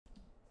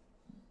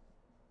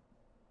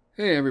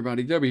Hey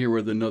everybody, Debbie here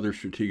with another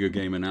Stratego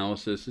game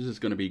analysis. This is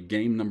going to be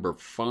game number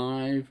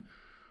 5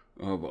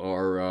 of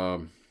our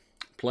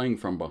Playing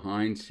from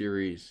Behind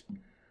series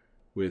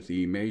with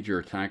the major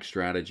attack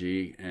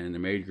strategy. And the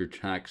major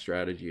attack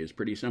strategy is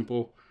pretty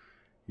simple.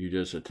 You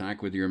just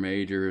attack with your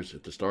majors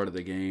at the start of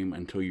the game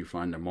until you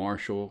find the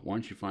marshal.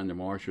 Once you find the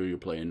marshal, you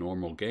play a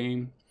normal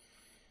game.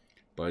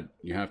 But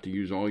you have to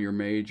use all your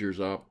majors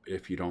up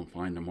if you don't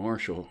find the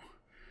marshal.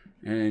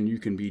 And you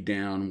can be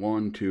down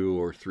 1, 2,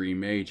 or 3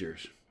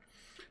 majors.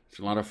 It's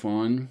a lot of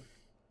fun.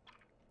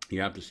 You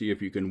have to see if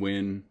you can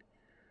win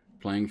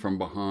playing from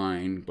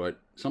behind, but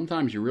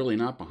sometimes you're really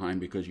not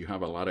behind because you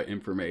have a lot of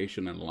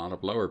information and a lot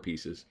of lower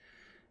pieces.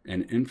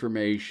 And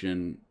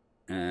information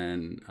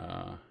and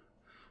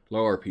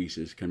lower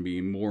pieces can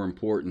be more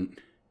important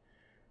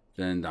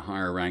than the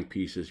higher ranked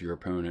pieces your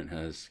opponent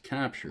has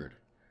captured.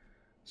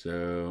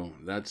 So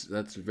that's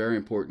a very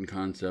important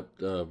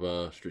concept of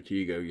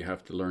Stratego. You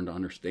have to learn to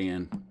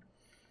understand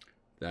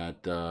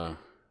that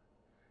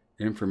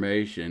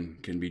information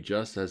can be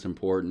just as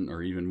important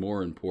or even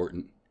more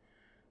important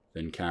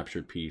than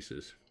captured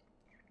pieces.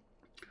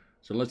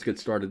 So let's get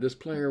started. This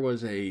player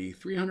was a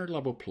 300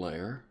 level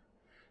player,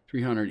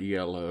 300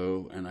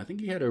 ELO, and I think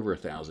he had over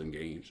 1,000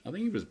 games. I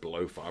think he was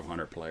below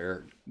 500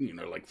 player,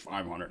 like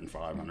 500 and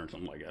 500,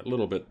 something like that, a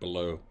little bit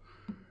below,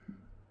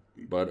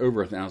 but over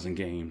 1,000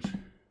 games.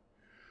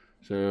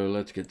 So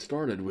let's get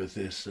started with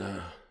this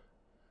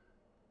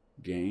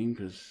game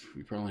because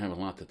we probably have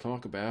a lot to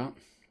talk about.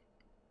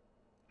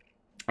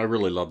 I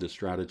really love this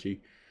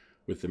strategy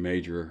with the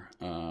major.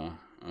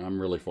 I'm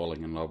really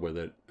falling in love with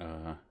it.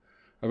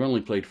 I've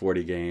only played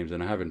 40 games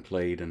and I haven't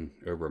played in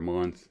over a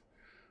month.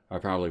 I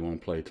probably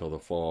won't play till the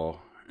fall,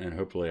 and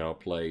hopefully I'll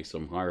play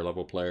some higher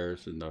level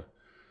players in the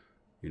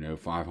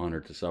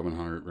 500 to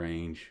 700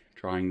 range,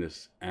 trying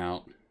this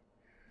out,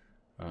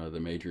 the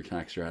major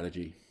attack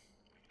strategy.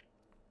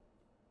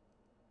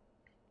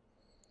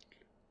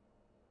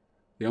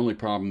 The only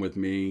problem with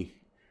me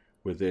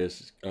with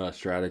this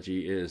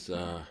strategy is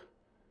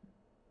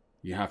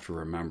you have to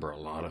remember a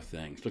lot of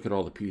things. Look at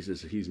all the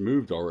pieces he's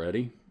moved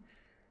already.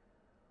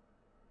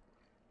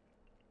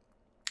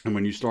 And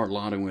when you start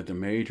lotting with the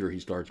major, he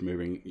starts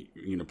moving,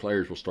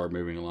 players will start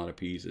moving a lot of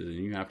pieces, and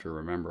you have to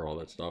remember all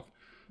that stuff.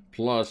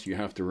 Plus, you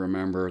have to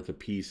remember the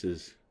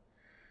pieces,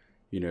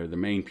 the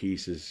main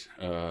pieces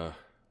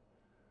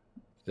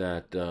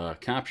that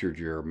captured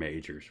your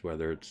majors,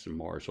 whether it's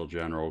marshal,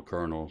 general,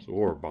 colonels,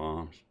 or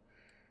bombs.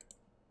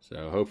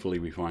 So hopefully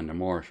we find the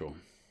marshal.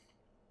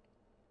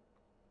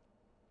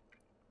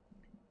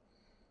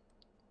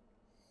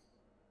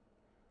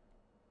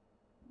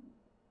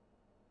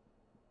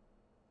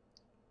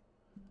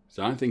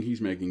 So I think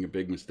he's making a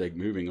big mistake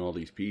moving all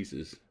these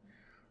pieces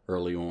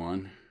early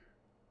on.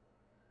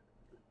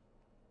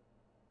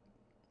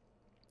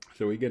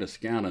 So we get a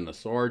scout and a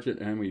sergeant,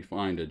 and we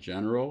find a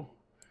general.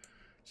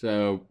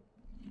 So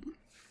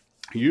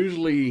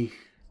usually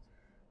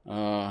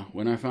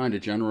when I find a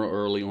general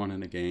early on in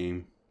the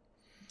game,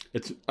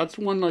 that's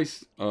one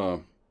nice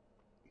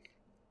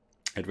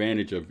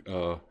advantage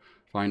of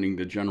finding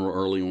the general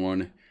early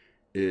on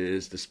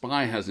is the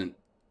spy hasn't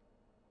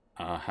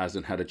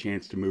had a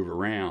chance to move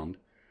around.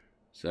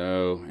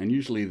 So, and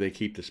usually they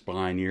keep the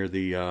spy near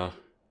the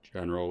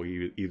general,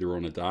 either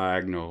on a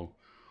diagonal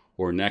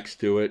or next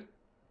to it.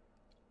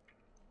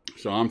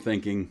 So I'm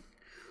thinking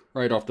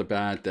right off the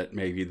bat that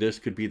maybe this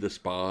could be the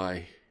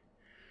spy.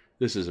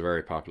 This is a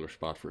very popular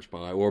spot for a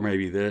spy. Or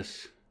maybe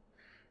this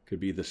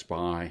could be the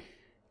spy.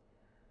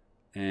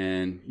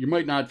 And you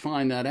might not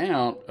find that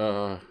out,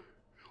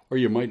 or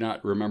you might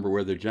not remember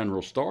where the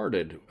general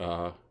started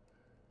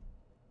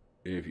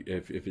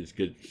if it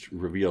gets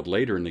revealed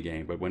later in the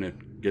game. But when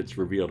it gets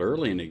revealed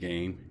early in the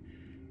game,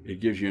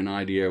 it gives you an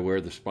idea where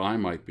the spy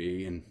might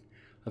be. And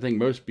I think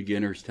most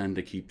beginners tend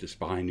to keep the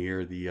spy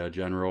near the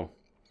general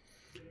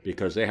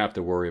because they have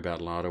to worry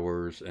about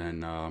lottoers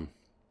and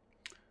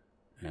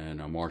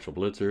marshal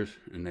blitzers,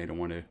 and they don't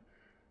want to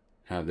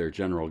have their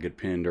general get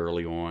pinned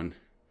early on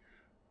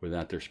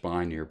without their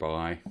spy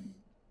nearby.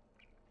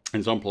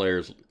 And some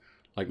players,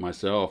 like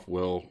myself,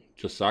 will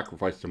just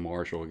sacrifice the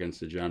marshal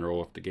against the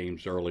general if the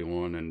game's early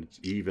on and it's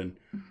even.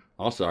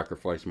 I'll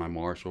sacrifice my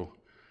marshal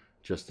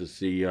just to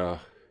see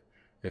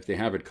if they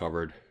have it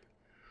covered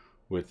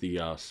with the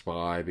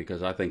spy,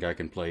 because I think I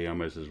can play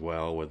almost as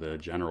well with a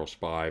general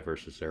spy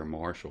versus their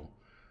marshal.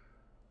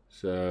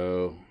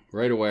 So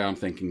right away I'm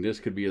thinking this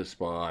could be a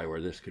spy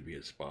or this could be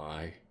a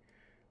spy.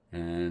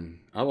 And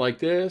I like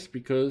this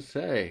because,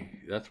 hey,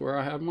 that's where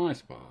I have my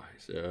spy.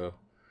 So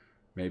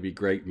maybe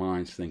great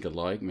minds think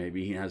alike.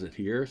 Maybe he has it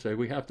here. So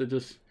we have to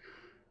just,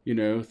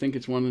 think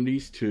it's one of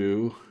these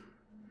two.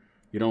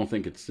 You don't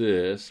think it's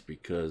this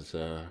because,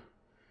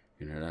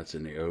 that's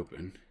in the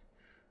open.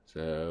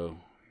 So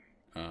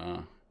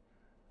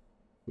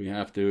we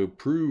have to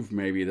prove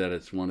maybe that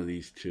it's one of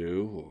these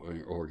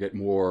two, or get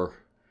more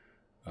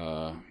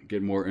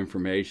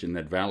information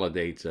that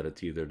validates that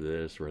it's either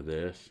this or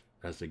this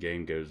as the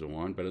game goes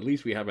on. But at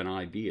least we have an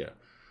idea.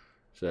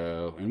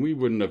 So, and we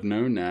wouldn't have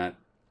known that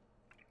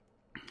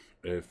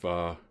if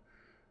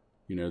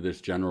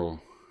this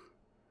general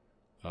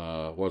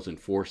wasn't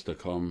forced to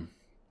come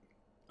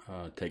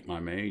take my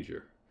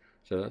major.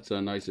 So that's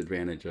a nice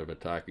advantage of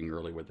attacking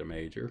early with the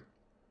major.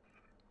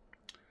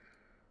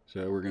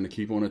 So we're going to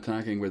keep on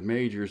attacking with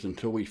majors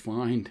until we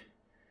find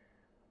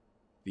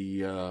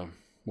the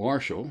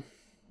marshal.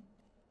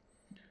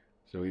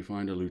 So we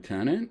find a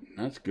lieutenant.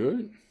 That's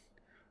good.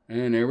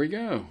 And there we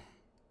go.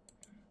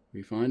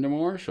 We find a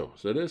marshal.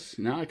 So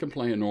now I can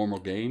play a normal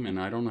game and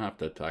I don't have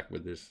to attack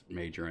with this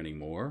major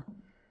anymore.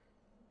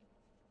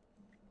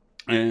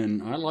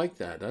 And I like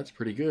that. That's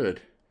pretty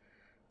good.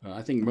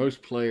 I think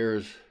most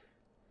players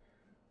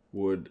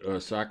would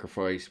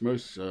sacrifice,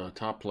 most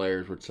top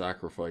players would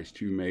sacrifice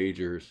 2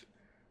 majors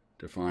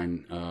to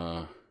find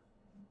a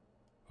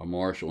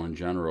marshal in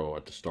general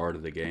at the start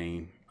of the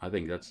game. I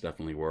think that's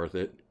definitely worth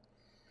it.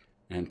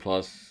 And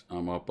plus,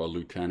 I'm up a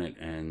lieutenant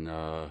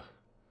and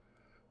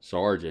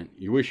sergeant.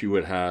 You wish you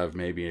would have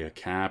maybe a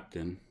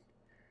captain.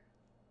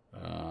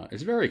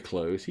 It's very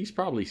close. He's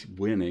probably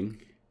winning,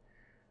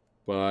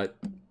 but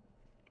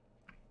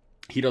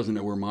he doesn't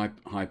know where my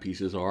high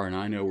pieces are, and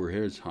I know where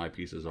his high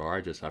pieces are.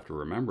 I just have to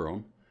remember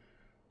them.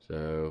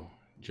 So,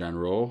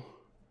 general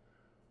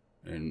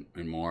and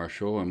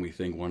marshal, and we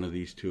think one of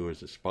these 2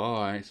 is a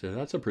spy. So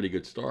that's a pretty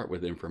good start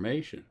with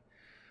information.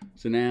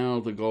 So now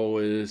the goal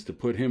is to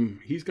put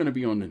him, he's going to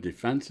be on the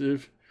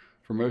defensive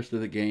for most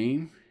of the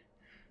game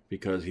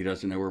because he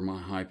doesn't know where my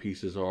high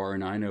pieces are,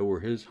 and I know where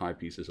his high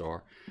pieces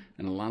are.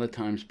 And a lot of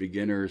times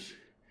beginners,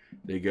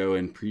 they go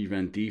in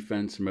prevent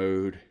defense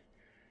mode.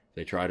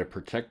 They try to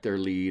protect their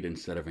lead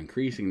instead of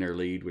increasing their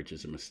lead, which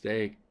is a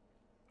mistake.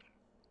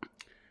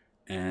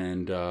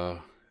 And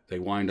they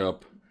wind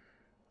up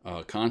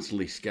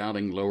constantly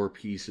scouting lower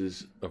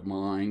pieces of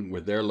mine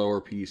with their lower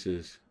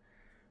pieces.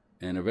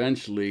 And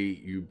eventually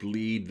you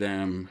bleed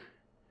them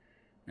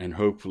and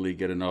hopefully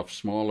get enough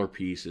smaller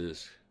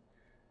pieces.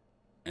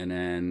 And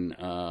then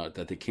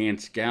that they can't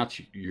scout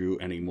you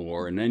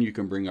anymore. And then you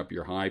can bring up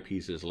your high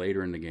pieces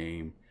later in the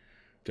game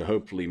to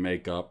hopefully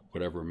make up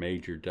whatever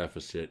major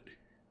deficit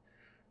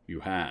you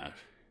have.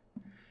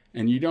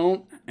 And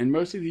in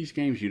most of these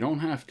games, you don't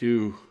have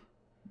to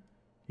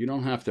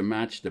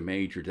match the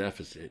major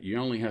deficit. You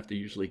only have to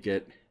usually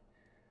get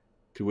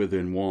to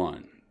within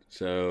 1.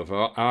 So if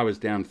I was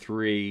down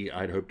 3,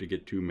 I'd hope to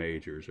get 2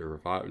 majors. Or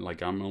if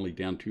I'm only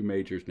down 2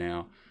 majors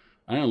now,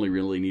 I only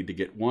really need to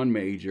get 1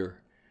 major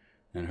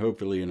and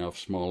hopefully enough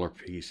smaller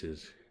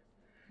pieces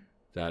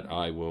that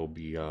I will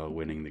be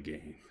winning the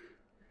game.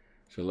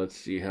 So let's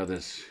see how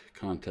this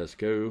contest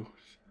goes.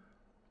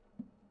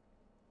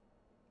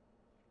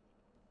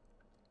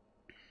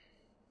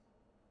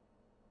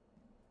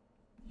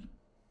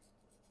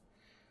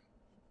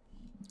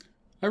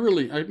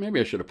 Maybe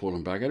I should have pulled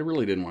him back. I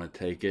really didn't want to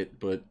take it,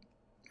 but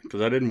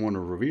because I didn't want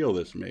to reveal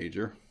this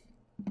major.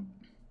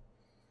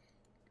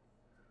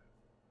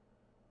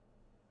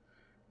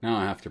 Now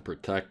I have to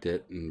protect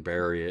it and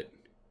bury it.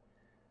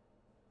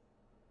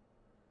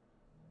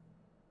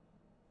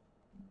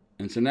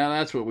 And so now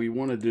that's what we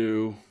want to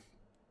do.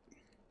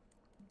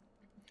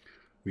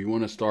 We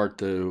want to start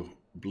to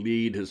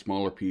bleed his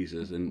smaller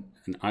pieces, and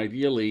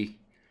ideally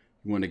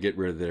you want to get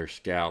rid of their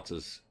scouts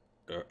as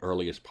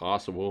early as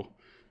possible,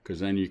 because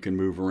then you can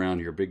move around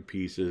your big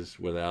pieces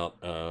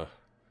without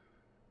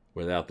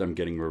them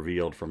getting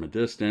revealed from a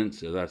distance.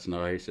 So that's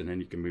nice. And then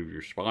you can move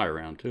your spy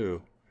around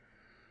too.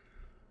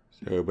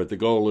 So, but the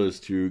goal is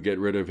to get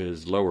rid of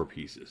his lower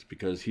pieces,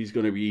 because he's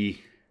going to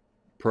be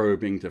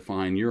probing to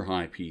find your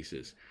high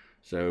pieces.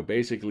 So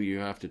basically you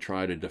have to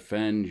try to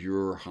defend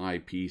your high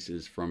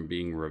pieces from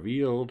being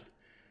revealed,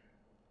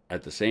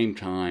 at the same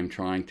time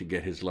trying to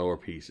get his lower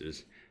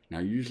pieces. Now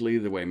usually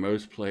the way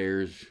most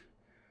players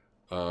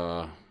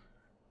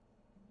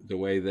the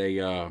way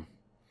they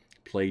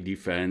play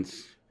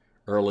defense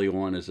early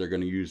on is they're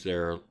going to use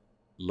their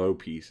low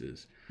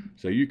pieces.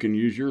 So you can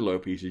use your low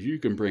pieces. You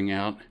can bring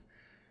out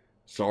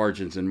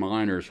sergeants and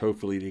minors,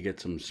 hopefully to get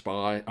some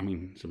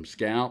some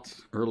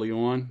scouts early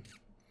on.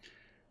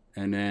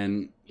 And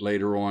then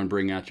later on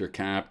bring out your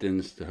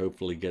captains to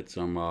hopefully get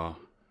some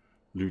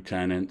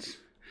lieutenants.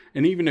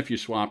 And even if you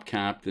swap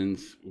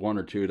captains, 1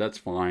 or 2, that's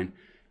fine.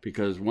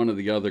 Because one of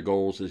the other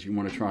goals is you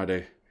want to try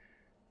to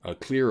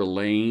clear a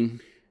lane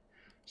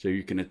so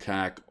you can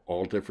attack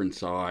all different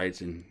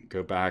sides and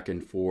go back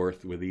and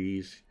forth with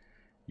ease.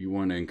 You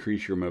want to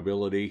increase your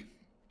mobility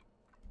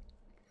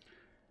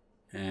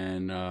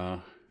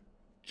and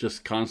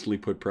just constantly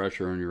put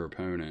pressure on your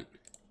opponent.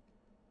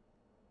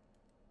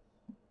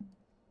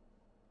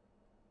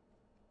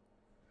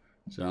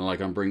 So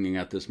like I'm bringing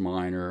out this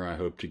miner, I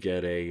hope to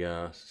get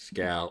a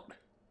scout.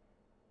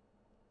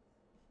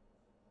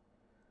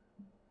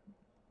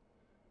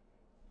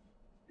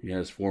 He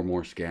has 4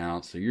 more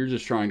scouts. So you're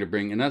just trying to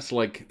bring, and that's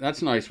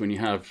nice when you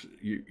have,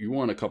 you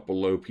want a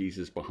couple low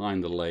pieces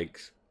behind the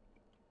lakes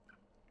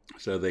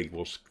so they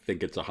will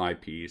think it's a high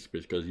piece,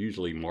 because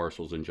usually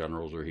marshals and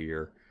generals are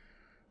here,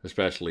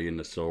 especially in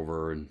the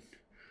silver and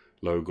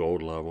low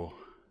gold level.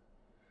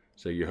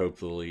 So you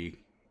hopefully,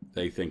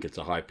 they think it's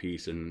a high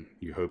piece and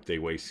you hope they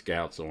waste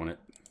scouts on it.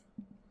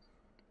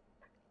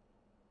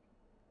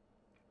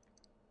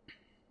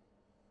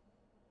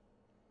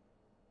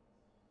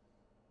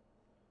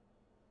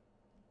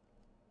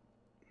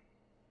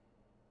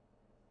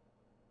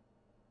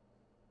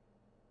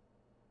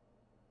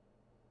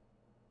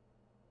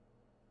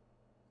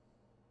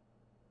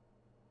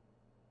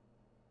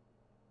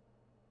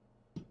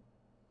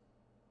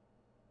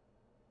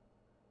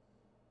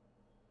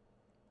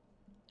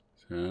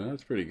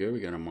 That's pretty good. We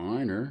got a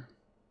minor.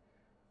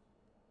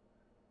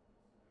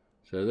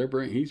 So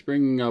he's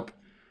bringing up,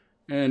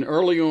 and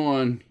early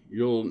on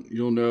you'll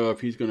know if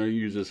he's going to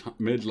use his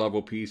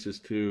mid-level pieces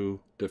to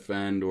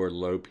defend or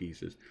low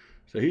pieces.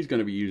 So he's going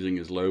to be using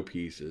his low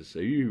pieces. So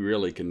you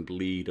really can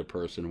bleed a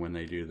person when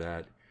they do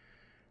that.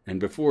 And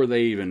before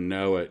they even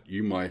know it,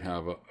 you might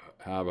have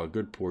a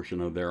good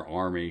portion of their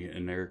army,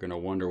 and they're going to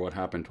wonder what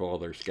happened to all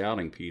their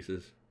scouting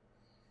pieces.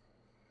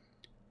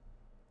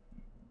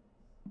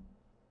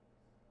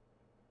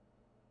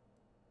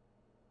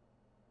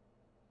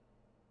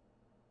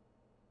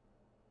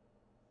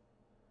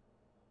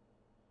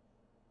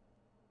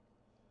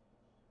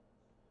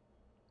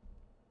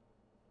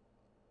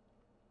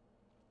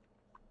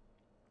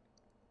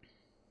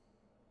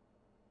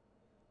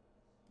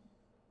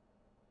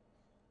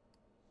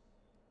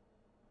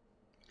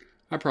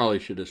 I probably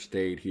should have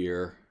stayed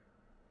here.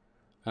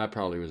 That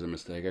probably was a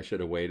mistake. I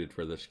should have waited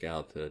for the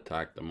scout to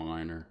attack the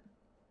miner.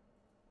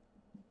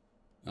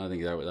 I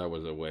think that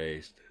was a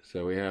waste.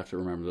 So we have to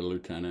remember the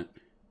lieutenant.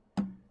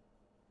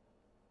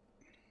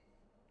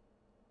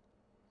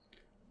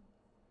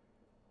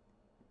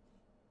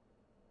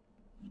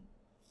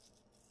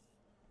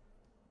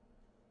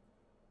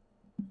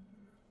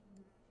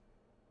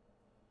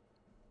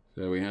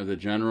 So we have the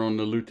general and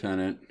the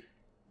lieutenant.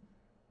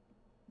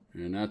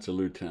 And that's a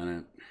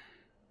lieutenant.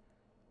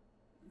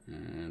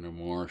 And a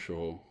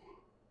marshal.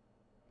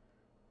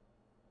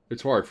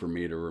 It's hard for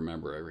me to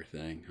remember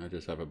everything. I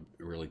just have a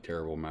really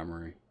terrible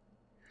memory.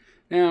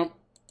 Now,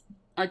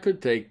 I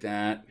could take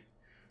that,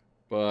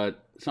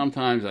 but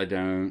sometimes I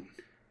don't.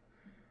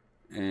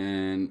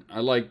 And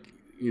I like,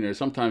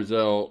 sometimes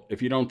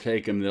if you don't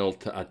take them, they'll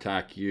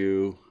attack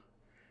you.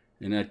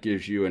 And that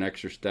gives you an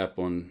extra step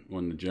on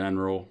the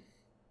general.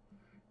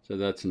 So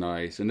that's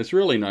nice. And it's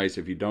really nice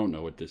if you don't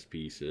know what this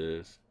piece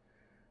is.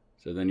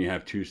 So then you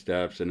have 2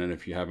 steps, and then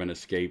if you have an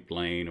escape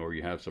lane or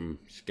you have some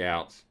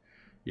scouts,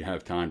 you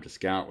have time to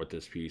scout what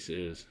this piece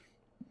is.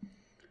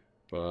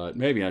 But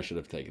maybe I should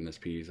have taken this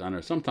piece. I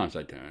know sometimes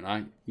I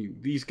don't.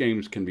 These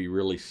games can be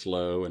really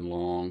slow and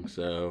long,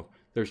 so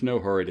there's no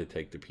hurry to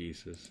take the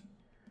pieces.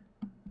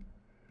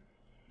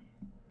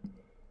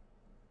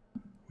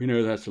 We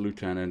know that's the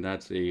lieutenant.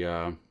 That's the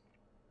a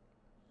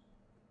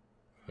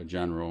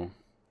general,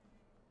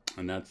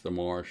 and that's the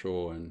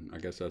marshal, and I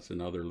guess that's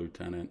another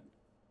lieutenant.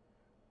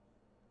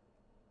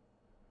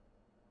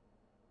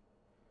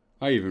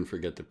 I even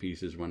forget the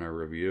pieces when I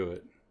review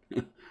it.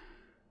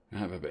 I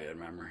have a bad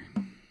memory.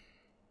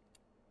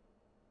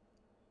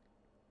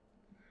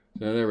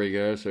 So there we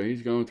go. So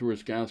he's going through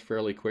his scouts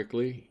fairly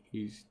quickly.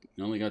 He's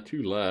only got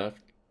 2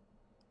 left.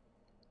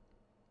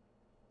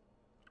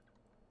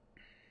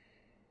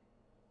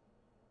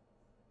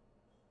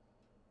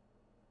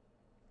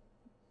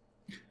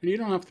 And you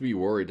don't have to be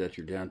worried that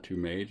you're down 2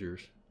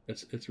 majors.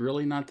 It's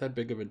really not that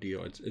big of a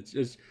deal.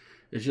 It's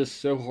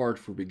just so hard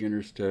for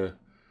beginners to.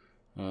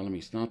 Let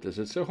me stop this.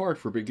 It's so hard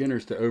for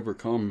beginners to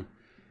overcome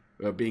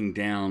being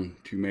down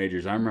 2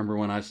 majors. I remember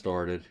when I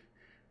started,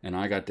 and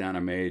I got down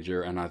a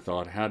major, and I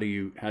thought, how do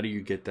you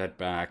get that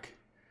back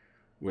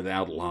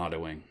without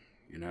lottoing?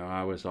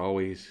 I was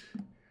always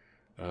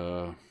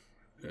you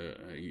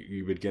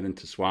would get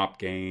into swap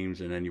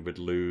games, and then you would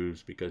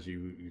lose because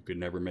you could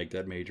never make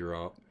that major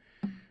up.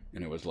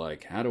 And it was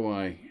like, how do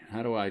I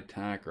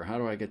attack, or how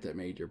do I get that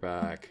major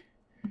back?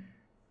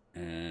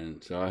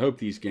 And so I hope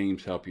these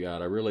games help you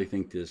out. I really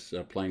think this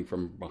playing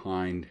from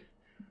behind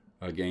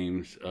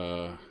games,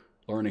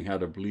 learning how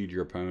to bleed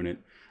your opponent,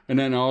 and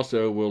then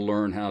also we'll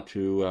learn how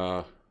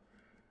to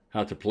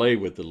play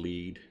with the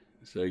lead,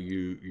 so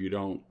you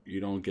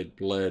don't get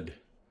bled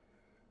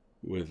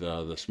with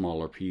the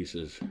smaller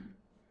pieces.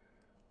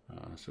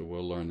 So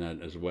we'll learn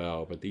that as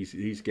well. But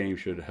these games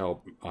should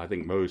help. I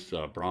think most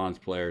bronze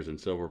players and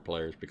silver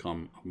players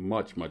become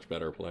much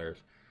better players.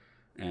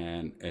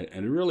 And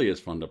it really is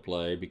fun to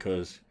play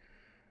because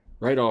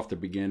right off the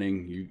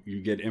beginning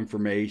you get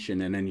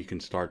information, and then you can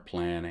start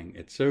planning.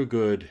 It's so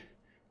good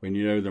when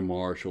you know the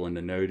marshal and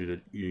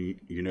you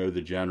know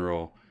the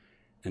general,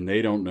 and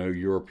they don't know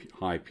your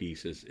high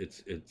pieces.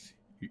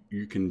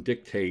 You can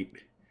dictate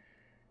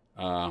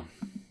how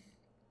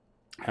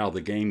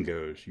the game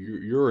goes.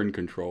 You're in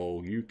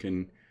control. You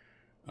can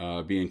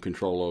be in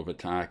control of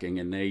attacking,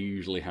 and they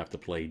usually have to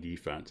play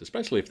defense,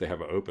 especially if they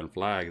have an open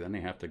flag. Then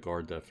they have to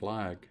guard that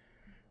flag.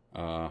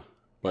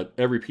 But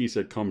every piece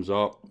that comes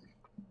up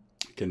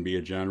can be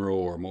a general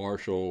or a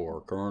marshal or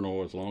a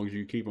colonel, as long as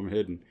you keep them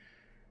hidden.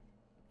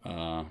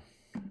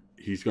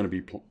 He's going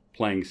to be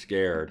playing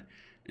scared,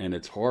 and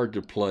it's hard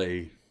to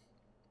play.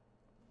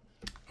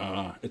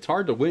 It's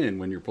hard to win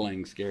when you're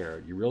playing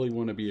scared. You really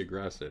want to be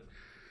aggressive.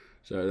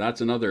 So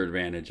that's another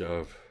advantage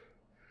of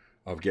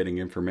getting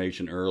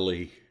information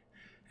early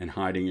and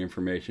hiding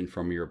information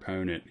from your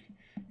opponent,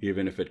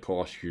 even if it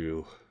costs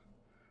you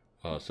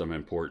some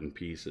important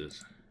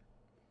pieces.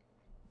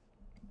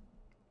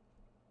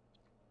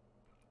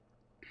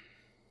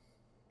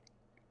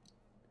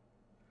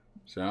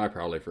 So I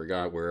probably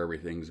forgot where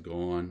everything's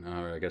going.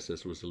 I guess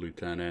this was the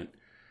lieutenant.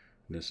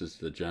 This is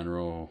the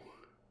general.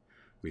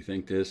 We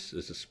think this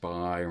is a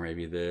spy, or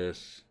maybe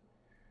this.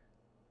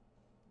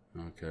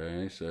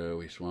 Okay, so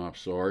we swap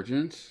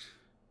sergeants.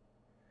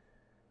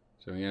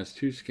 So he has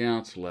 2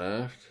 scouts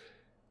left.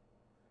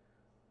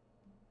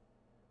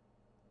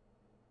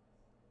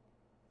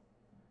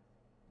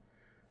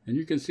 And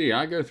you can see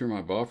I go through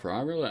my buffer.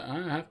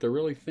 I have to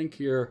really think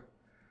here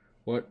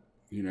what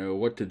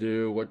to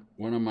do, what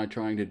am I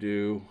trying to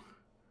do?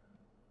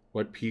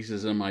 What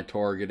pieces am I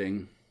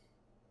targeting?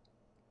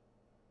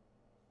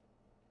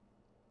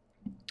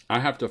 I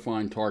have to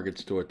find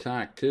targets to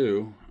attack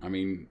too. I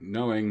mean,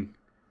 knowing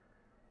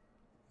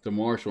the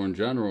marshal in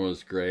general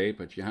is great,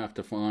 but you have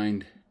to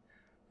find,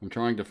 I'm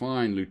trying to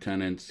find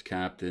lieutenants,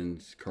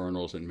 captains,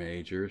 colonels, and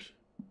majors.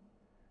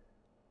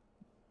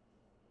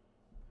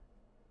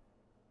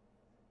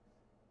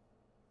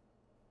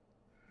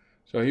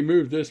 So he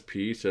moved this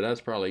piece, so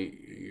that's probably,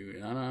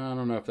 I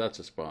don't know if that's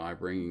a spy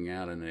bringing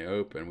out in the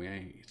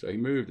open. So he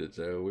moved it,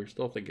 so we're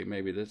still thinking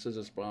maybe this is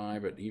a spy,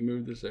 but he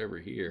moved this over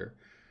here.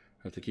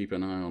 Have to keep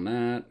an eye on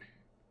that.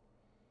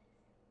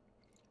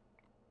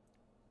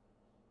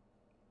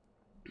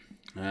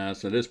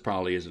 So this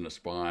probably isn't a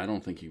spy. I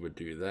don't think he would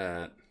do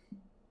that.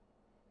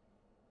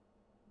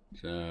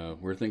 So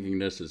we're thinking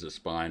this is a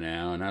spy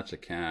now, and that's a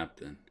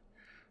captain.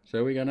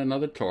 So we got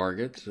another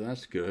target, so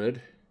that's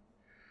good.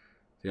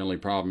 The only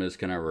problem is,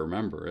 can I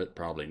remember it?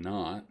 Probably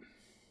not.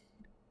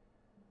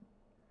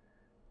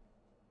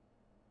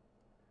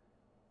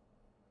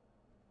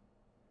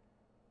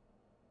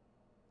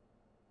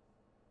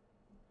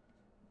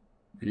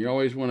 And you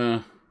always want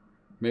to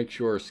make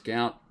sure a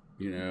scout,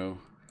 a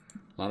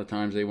lot of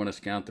times they want to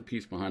scout the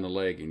piece behind the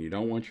leg, and you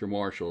don't want your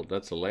marshal.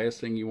 That's the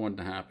last thing you want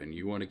to happen.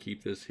 You want to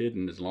keep this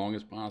hidden as long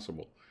as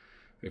possible.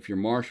 If your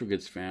marshal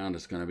gets found,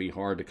 it's going to be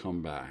hard to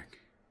come back.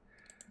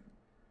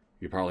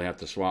 You probably have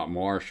to swap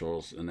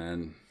marshals and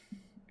then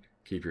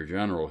keep your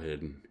general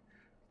hidden.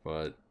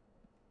 But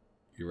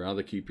you'd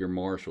rather keep your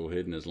marshal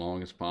hidden as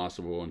long as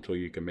possible until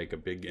you can make a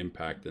big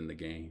impact in the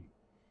game.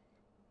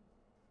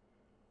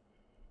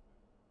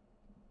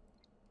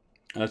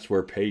 That's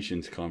where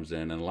patience comes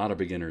in, and a lot of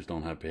beginners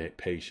don't have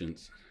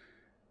patience.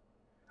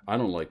 I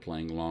don't like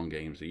playing long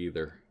games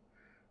either,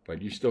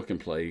 but you still can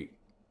play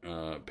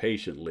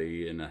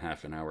patiently in a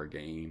half-an-hour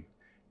game.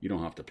 You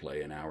don't have to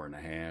play an hour and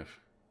a half.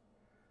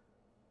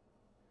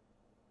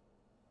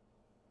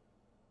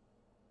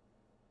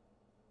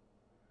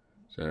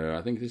 So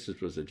I think this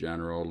was a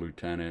general,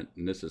 lieutenant,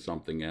 and this is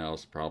something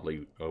else,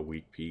 probably a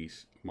weak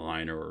piece,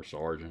 minor or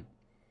sergeant.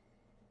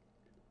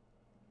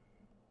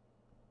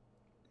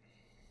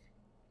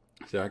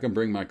 So I can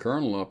bring my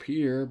colonel up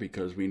here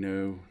because we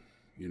know,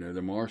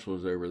 the marshal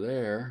is over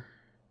there.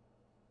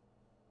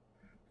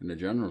 And the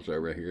general's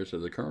over here, so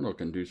the colonel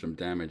can do some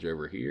damage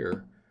over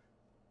here.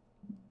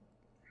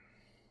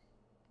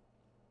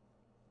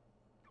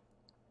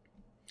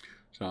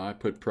 So I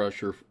put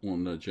pressure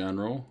on the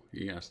general.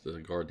 He has to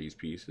guard these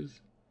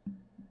pieces.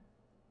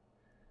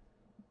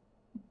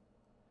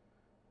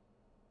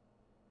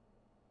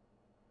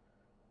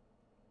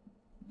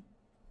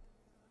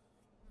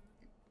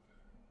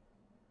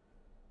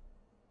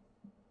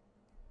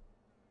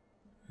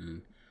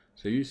 And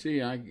so you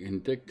see, I can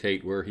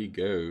dictate where he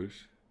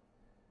goes.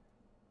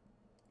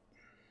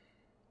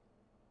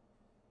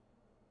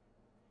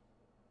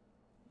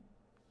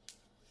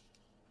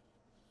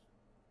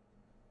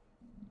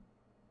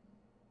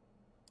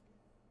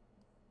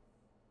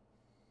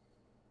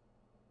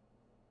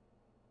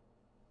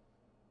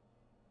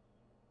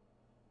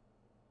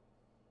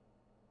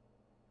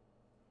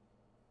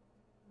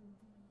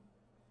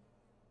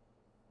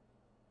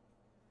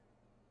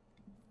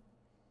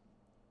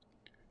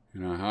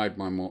 And I hide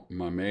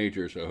my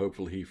major, so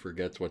hopefully he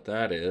forgets what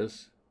that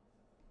is.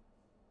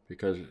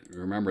 Because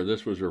remember,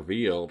 this was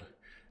revealed,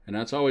 and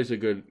that's always a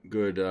good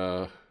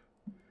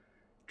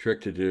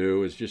trick to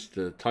do, is just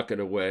to tuck it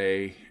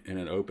away in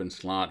an open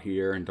slot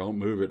here and don't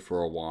move it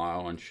for a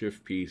while and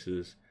shift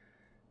pieces.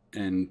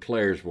 And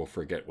players will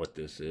forget what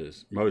this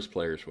is. Most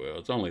players will.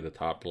 It's only the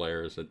top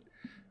players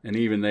and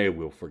even they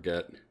will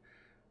forget.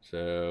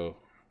 So,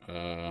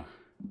 if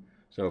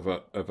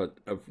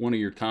one of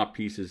your top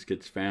pieces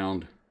gets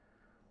found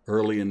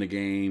early in the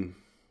game,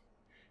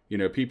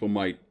 people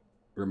might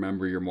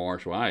remember your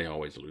marshal. I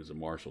always lose a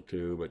marshal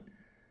too,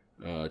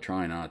 but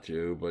try not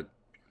to. But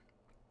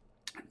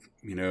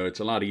it's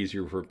a lot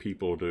easier for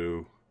people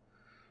to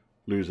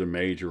lose a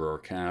major or a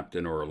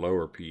captain or a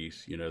lower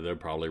piece. They'll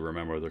probably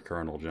remember the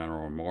colonel,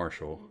 general, and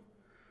marshal.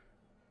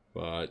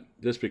 But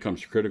this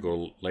becomes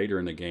critical later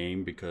in the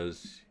game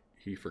because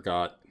he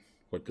forgot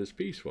what this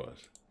piece was.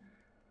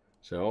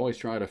 So always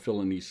try to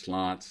fill in these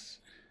slots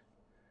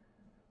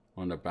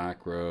on the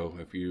back row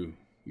if you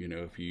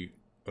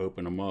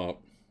open them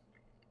up.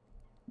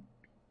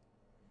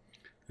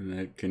 And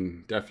that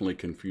can definitely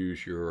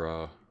confuse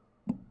your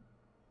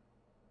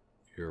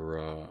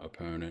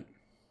opponent.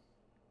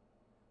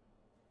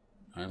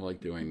 I like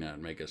doing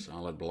that, make a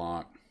solid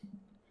block.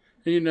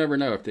 And you never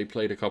know, if they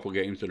played a couple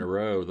games in a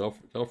row,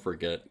 they'll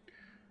forget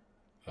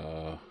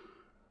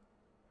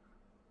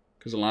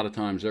Because a lot of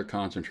times they're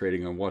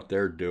concentrating on what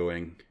they're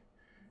doing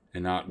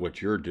and not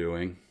what you're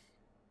doing.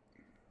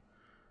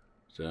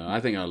 So I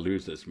think I'll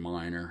lose this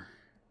miner.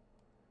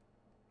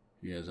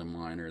 He has a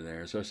miner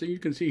there. So you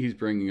can see he's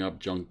bringing up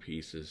junk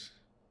pieces.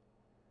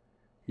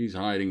 He's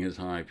hiding his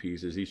high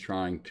pieces. He's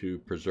trying to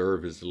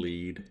preserve his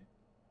lead.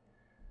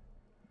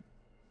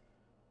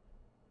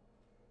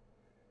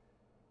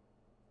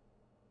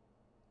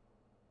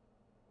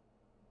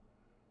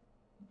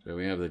 So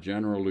we have the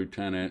general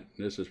lieutenant.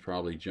 This is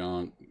probably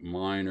junk.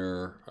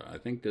 Miner. I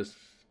think this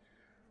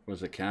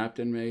was a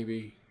captain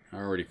maybe. I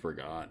already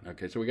forgot.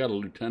 Okay, so we got a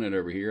lieutenant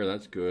over here.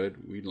 That's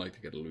good. We'd like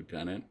to get a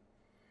lieutenant.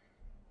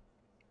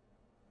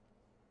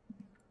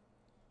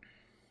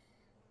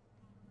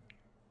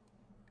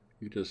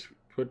 You just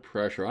put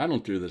pressure. I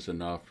don't do this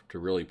enough to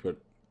really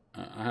put...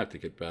 I have to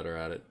get better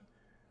at it.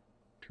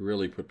 To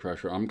really put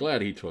pressure. I'm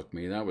glad he took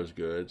me. That was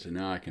good. So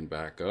now I can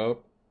back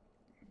up.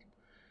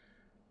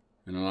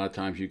 And a lot of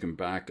times you can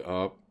back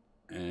up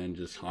and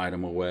just hide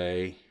him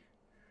away.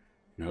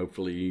 And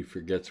hopefully he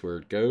forgets where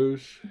it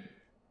goes.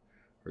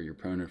 Or your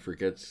opponent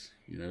forgets,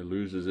 you know,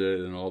 loses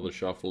it and all the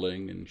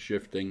shuffling and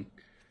shifting.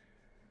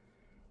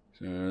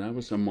 So that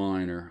was a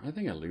miner. I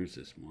think I lose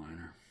this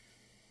miner.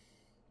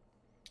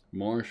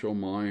 Marshal,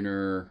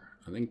 miner,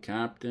 I think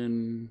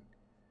captain.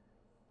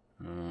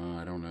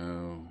 I don't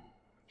know.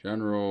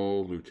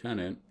 General,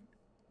 lieutenant.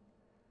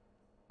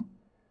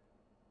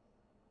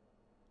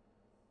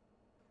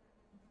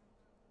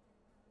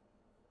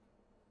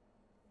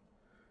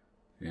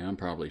 Yeah, I'm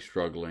probably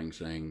struggling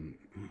saying,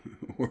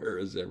 where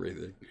is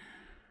everything?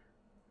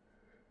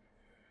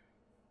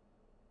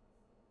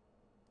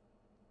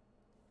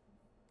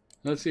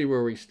 Let's see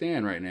where we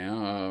stand right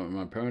now.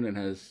 My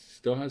opponent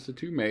still has the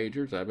 2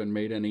 majors. I haven't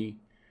made any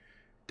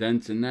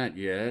dents in that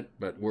yet,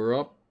 but we're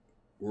up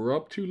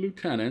 2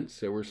 lieutenants,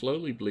 so we're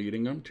slowly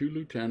bleeding them. 2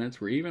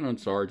 lieutenants. We're even on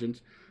sergeants.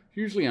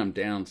 Usually I'm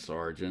down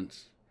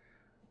sergeants,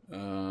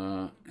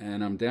 and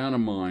I'm down a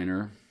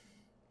minor,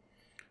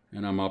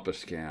 and I'm up a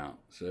scout.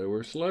 So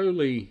we're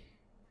slowly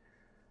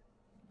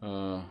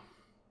trying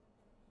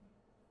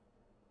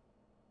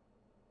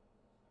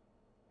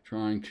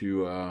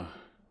to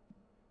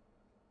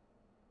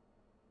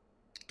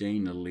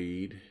gain the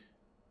lead.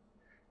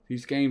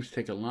 These games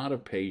take a lot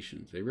of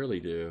patience. They really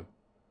do.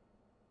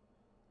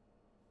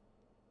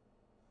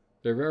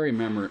 They're very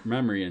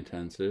memory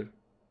intensive.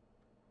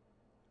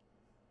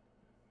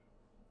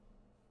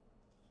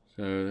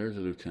 So there's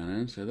a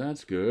lieutenant. So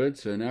that's good.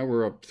 So now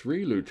we're up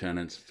 3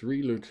 lieutenants.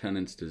 3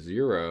 lieutenants to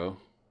 0.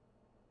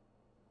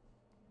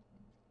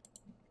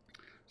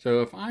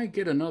 So if I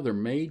get another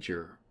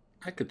major,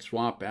 I could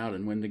swap out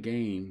and win the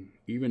game,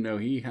 even though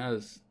he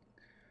has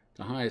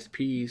the highest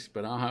piece,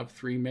 but I'll have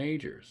 3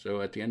 majors. So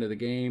at the end of the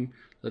game,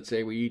 let's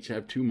say we each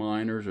have 2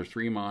 minors or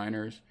 3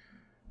 minors,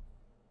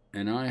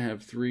 and I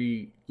have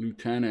 3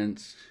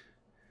 lieutenants,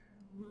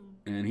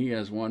 and he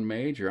has 1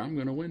 major. I'm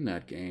going to win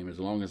that game as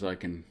long as I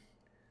can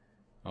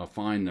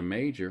find the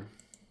major.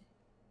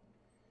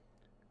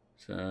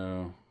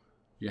 So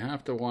you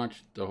have to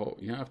watch the whole.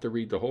 You have to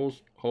read the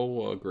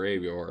whole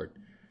graveyard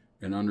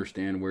and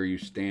understand where you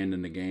stand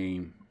in the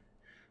game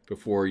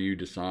before you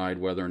decide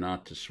whether or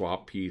not to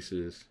swap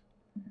pieces.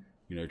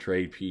 You know,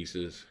 trade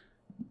pieces.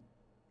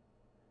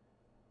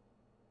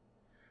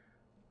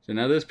 So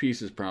now this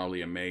piece is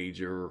probably a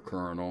major or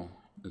colonel.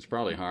 It's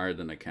probably higher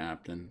than a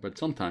captain, but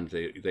sometimes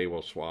they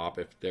will swap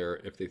if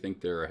they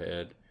think they're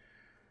ahead.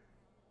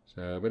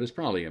 So, but it's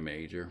probably a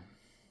major.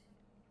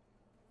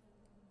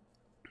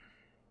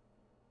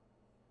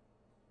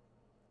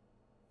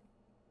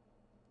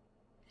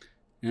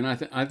 And I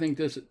think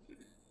this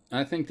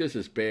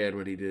is bad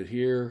what he did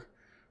here.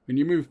 When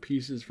you move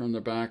pieces from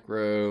the back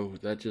row,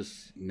 that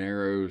just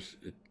narrows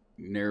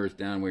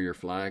down where your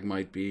flag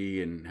might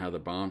be and how the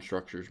bomb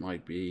structures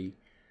might be.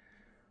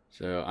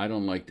 So I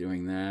don't like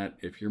doing that.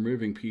 If you're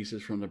moving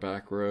pieces from the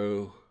back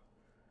row,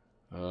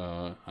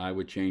 I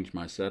would change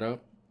my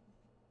setup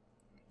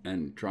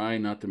and try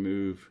not to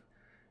move.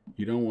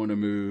 You don't want to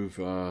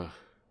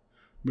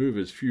move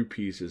as few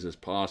pieces as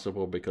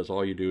possible, because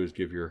all you do is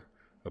give your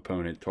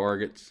opponent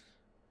targets.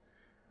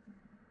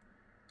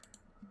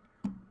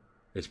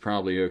 It's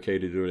probably okay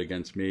to do it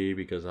against me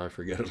because I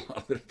forget a lot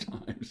of the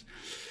times.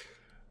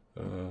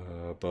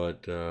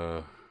 But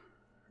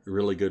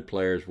really good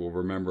players will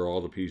remember all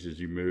the pieces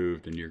you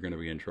moved, and you're going to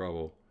be in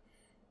trouble.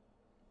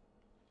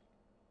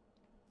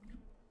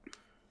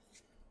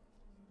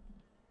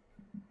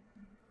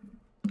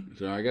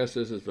 So I guess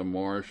this is the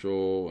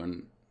marshal,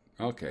 and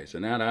okay, so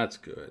now that's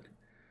good.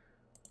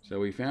 So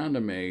we found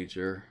a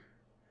major.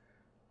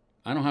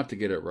 I don't have to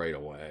get it right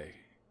away.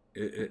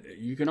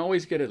 You can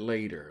always get it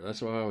later.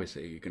 That's what I always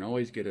say. You can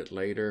always get it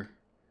later.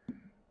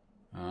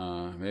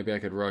 Maybe I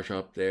could rush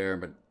up there,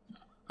 but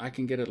I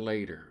can get it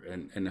later.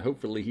 And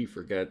hopefully he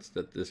forgets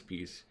that this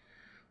piece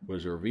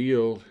was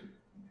revealed.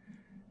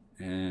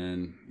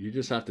 And you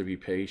just have to be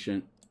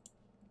patient.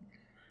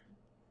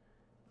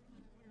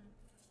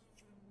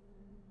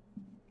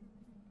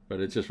 But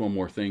it's just one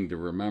more thing to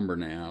remember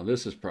now.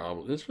 This was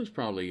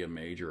probably a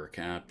major or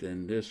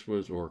captain. This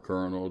was or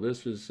colonel.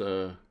 This is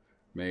a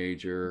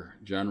major,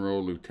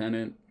 general,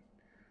 lieutenant,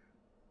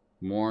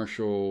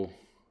 marshal,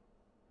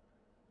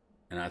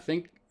 and I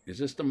think is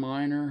this the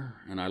minor?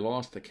 And I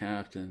lost the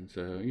captain,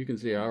 so you can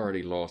see I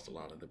already lost a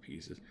lot of the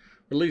pieces.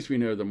 But at least we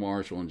know the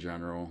marshal and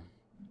general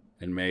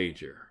and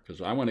major, because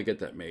I want to get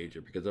that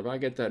major. Because if I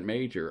get that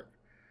major,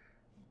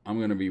 I'm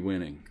going to be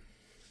winning.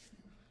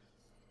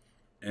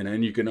 And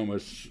then you can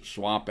almost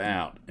swap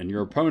out, and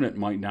your opponent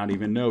might not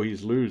even know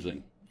he's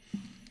losing.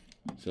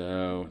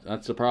 So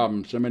that's the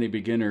problem. So many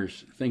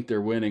beginners think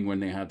they're winning when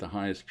they have the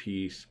highest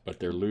piece, but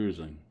they're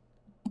losing.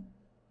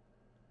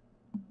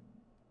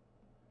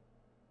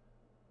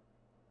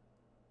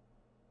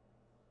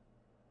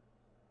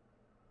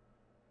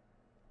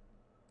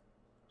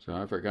 So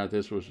I forgot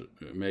this was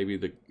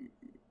maybe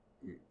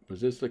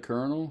was this the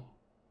colonel?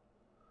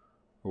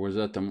 Or was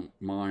that the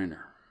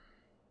minor?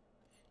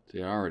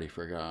 See, I already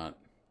forgot.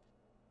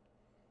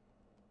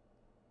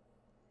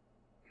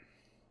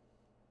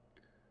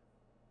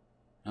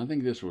 I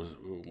think this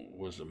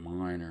was a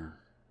minor,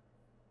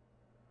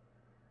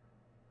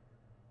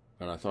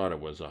 but I thought it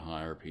was a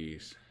higher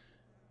piece.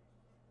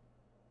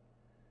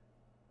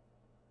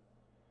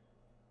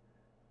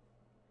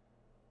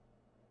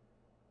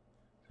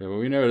 So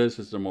we know this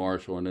is the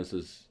marshal, and this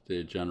is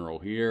the general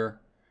here,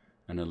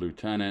 and the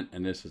lieutenant,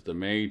 and this is the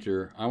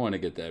major. I want to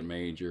get that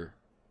major.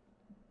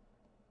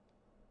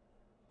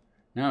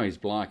 Now he's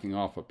blocking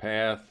off a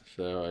path,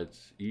 so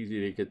it's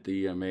easy to get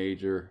the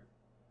major.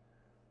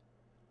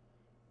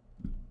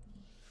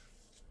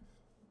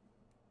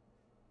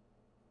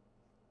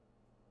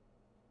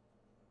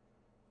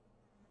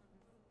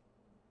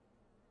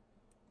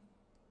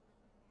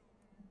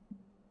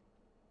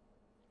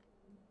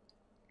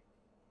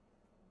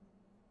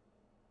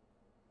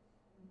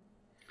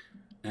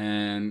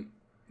 And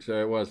so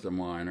it was the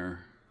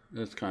minor.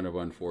 That's kind of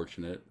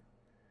unfortunate.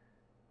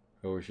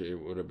 I wish it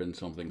would have been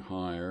something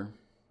higher.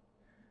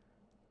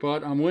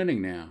 But I'm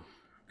winning now.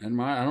 And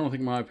I don't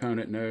think my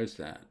opponent knows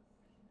that.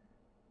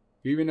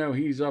 Even though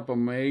he's up a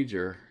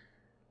major.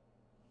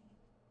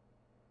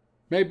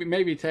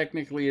 Maybe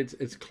technically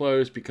it's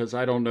close because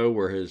I don't know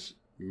where his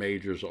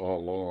majors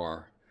all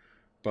are.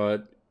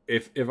 But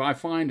if I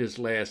find his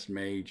last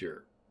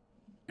major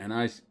and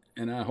I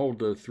hold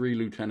the 3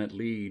 lieutenant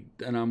lead,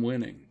 then I'm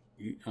winning.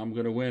 I'm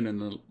going to win in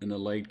the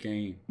late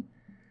game.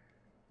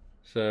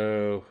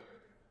 So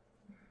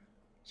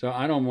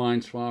I don't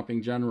mind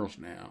swapping generals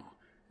now.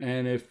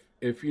 And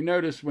if you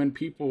notice when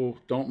people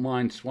don't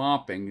mind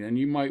swapping, then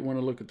you might want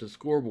to look at the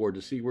scoreboard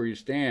to see where you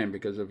stand,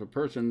 because if a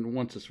person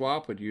wants to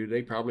swap with you,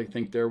 they probably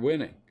think they're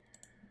winning.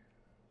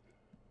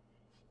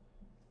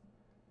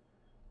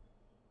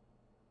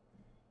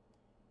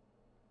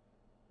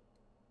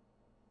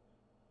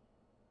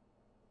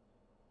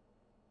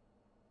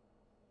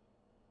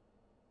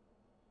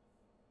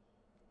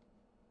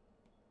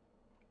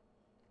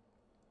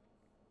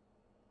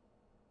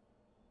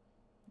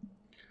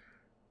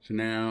 So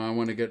now I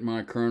want to get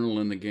my colonel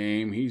in the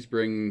game. He's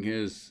bringing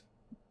his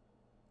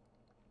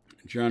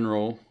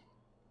general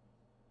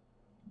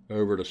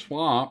over to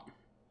swap.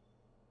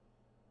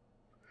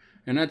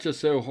 And that's just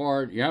so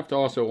hard. You have to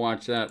also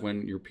watch that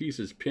when your piece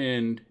is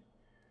pinned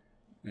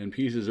and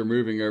pieces are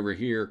moving over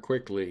here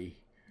quickly,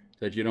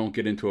 that you don't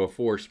get into a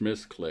forced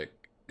misclick.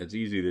 It's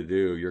easy to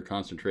do. You're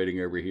concentrating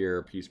over here.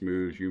 A piece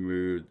moves, you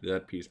move.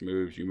 That piece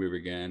moves, you move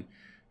again.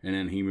 And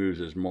then he moves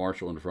his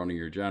marshal in front of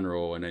your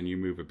general, and then you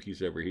move a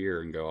piece over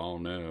here and go, oh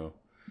no.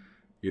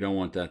 You don't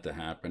want that to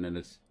happen,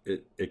 and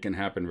it can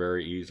happen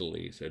very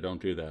easily, so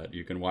don't do that.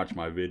 You can watch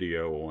my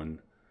video on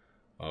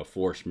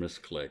forced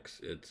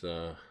misclicks.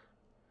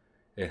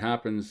 It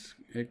happens,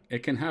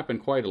 it can happen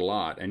quite a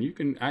lot, and you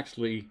can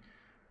actually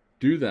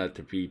do that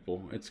to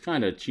people. It's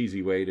kind of a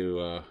cheesy way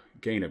to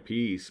gain a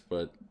piece,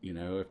 but you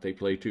know, if they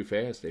play too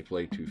fast, they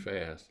play too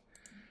fast.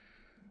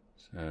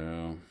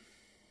 So...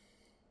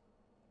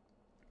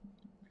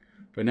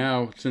 But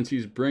now, since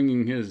he's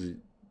bringing his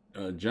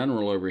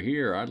general over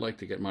here, I'd like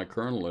to get my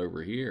colonel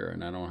over here,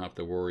 and I don't have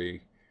to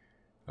worry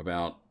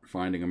about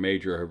finding a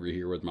major over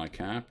here with my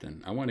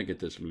captain. I want to get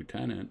this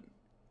lieutenant.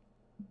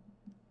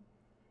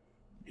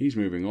 He's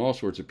moving all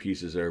sorts of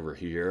pieces over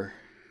here,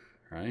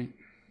 right?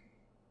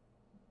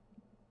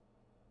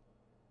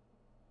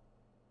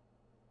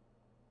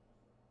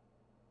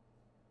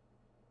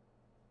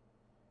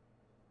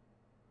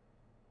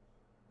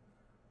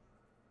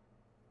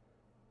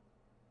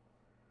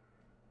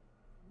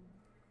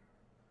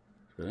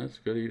 So that's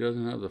good. He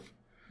doesn't have the...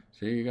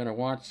 See, you got to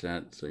watch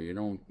that so you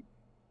don't...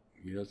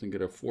 He doesn't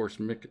get a forced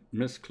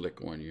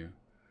misclick on you.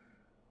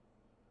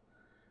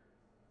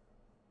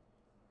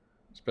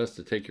 It's best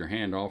to take your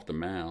hand off the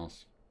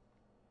mouse.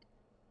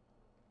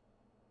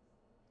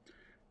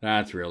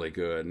 That's really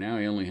good. Now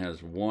he only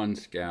has 1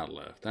 scout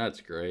left.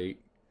 That's great.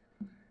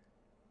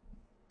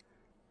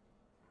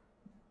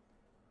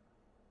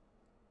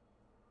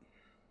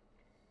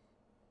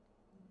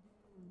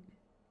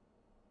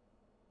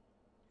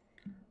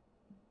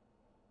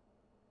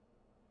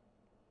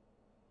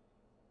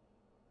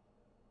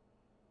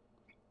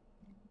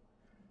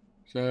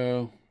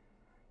 So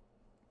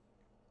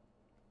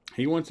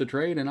he wants to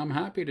trade, and I'm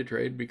happy to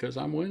trade because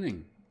I'm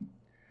winning.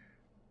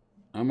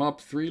 I'm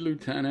up 3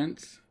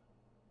 lieutenants.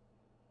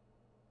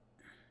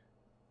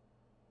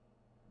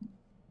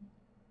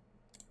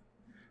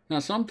 Now,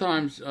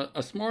 sometimes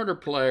a smarter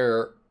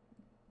player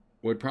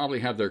would probably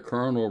have their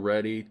colonel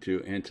ready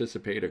to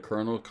anticipate a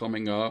colonel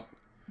coming up.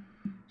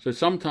 So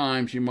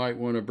sometimes you might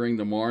want to bring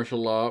the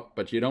marshal up,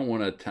 but you don't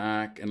want to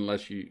attack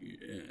unless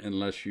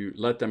you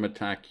let them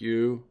attack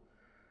you,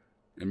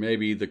 and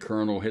maybe the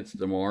colonel hits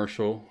the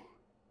marshal.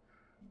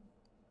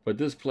 But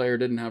this player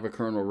didn't have a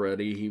colonel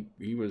ready.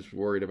 He was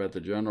worried about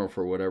the general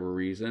for whatever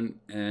reason,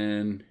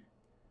 and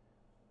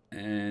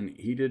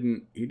he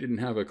didn't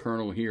have a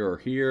colonel here or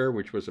here,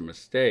 which was a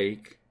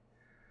mistake.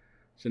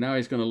 So now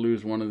he's going to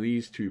lose one of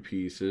these 2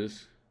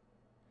 pieces.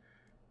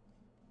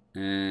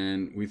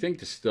 And we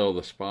think still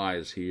the spy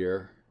is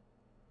here.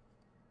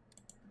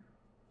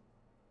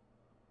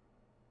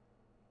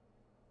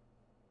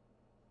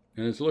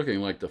 And it's looking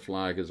like the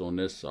flag is on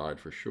this side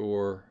for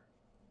sure.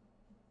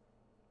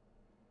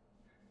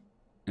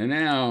 And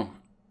now,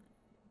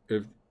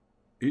 if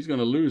he's going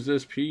to lose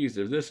this piece,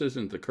 if this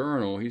isn't the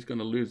colonel, he's going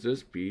to lose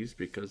this piece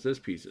because this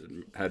piece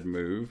had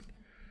moved.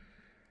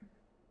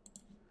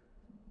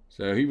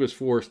 So he was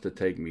forced to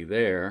take me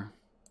there.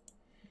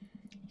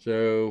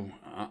 So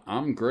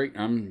I'm great.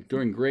 I'm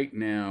doing great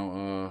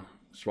now.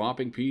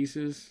 Swapping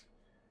pieces.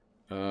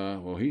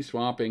 Well, he's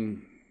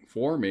swapping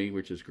for me,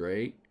 which is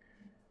great.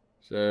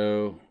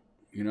 So,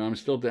 you know, I'm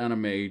still down a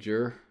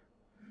major,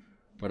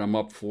 but I'm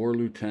up 4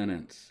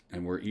 lieutenants,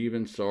 and we're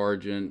even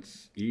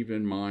sergeants,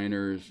 even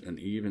minors, and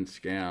even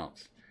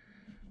scouts.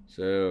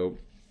 So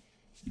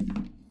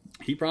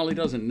he probably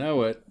doesn't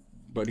know it,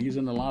 but he's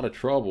in a lot of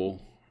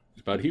trouble.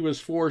 But he was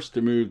forced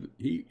to move.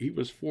 He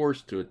was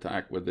forced to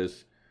attack with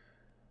this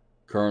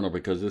colonel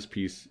because this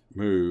piece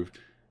moved.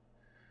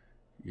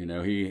 You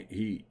know,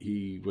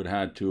 he would have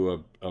had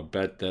to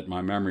bet that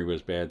my memory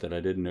was bad, that I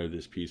didn't know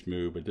this piece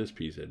moved, but this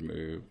piece had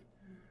moved.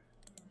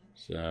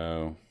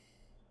 So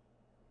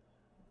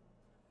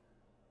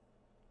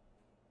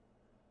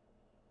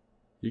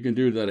you can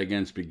do that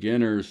against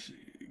beginners,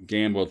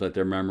 gamble that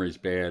their memory's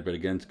bad, but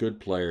against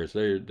good players,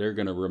 they're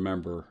going to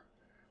remember.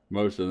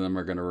 Most of them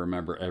are going to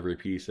remember every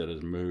piece that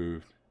has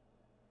moved.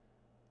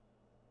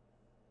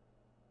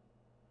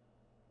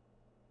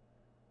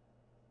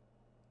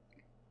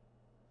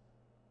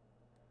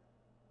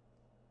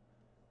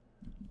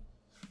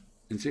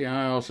 And see,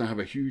 I also have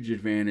a huge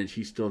advantage.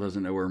 He still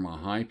doesn't know where my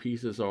high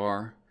pieces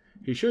are.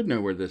 He should know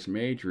where this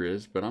major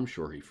is, but I'm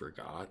sure he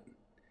forgot.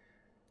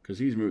 Because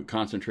he's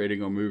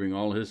concentrating on moving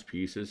all his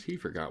pieces. He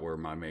forgot where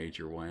my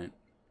major went.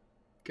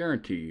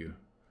 Guarantee you.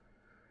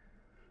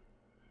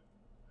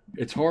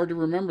 It's hard to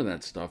remember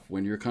that stuff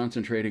when you're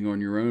concentrating on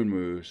your own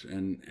moves.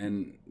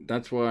 And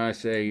that's why I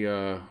say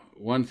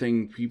one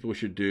thing people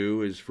should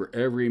do is for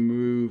every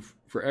move,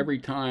 for every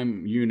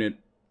time unit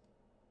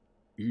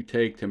you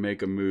take to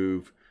make a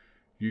move,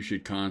 you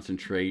should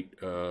concentrate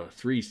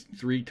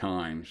three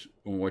times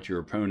on what your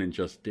opponent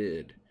just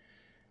did,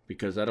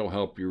 because that'll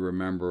help you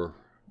remember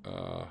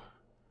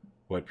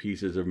what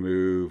pieces have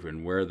moved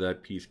and where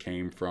that piece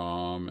came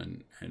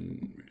from,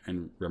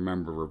 and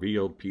remember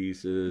revealed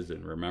pieces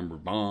and remember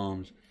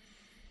bombs,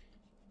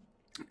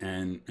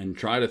 and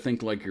try to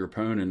think like your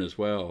opponent as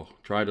well.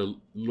 Try to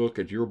look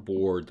at your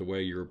board the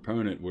way your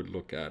opponent would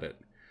look at it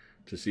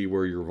to see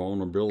where your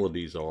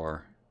vulnerabilities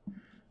are.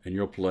 And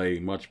you'll play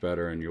much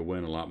better and you'll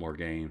win a lot more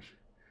games.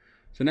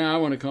 So now I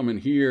want to come in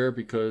here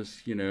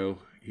because, you know,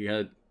 he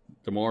had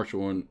the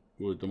marshal, and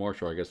the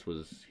marshal, I guess,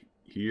 was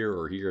here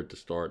or here at the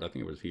start. I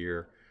think it was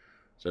here.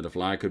 So the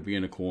flag could be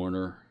in a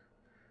corner.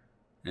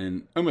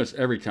 And almost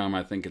every time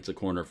I think it's a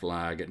corner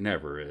flag, it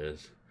never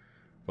is.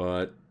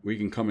 But we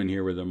can come in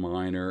here with a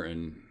minor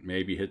and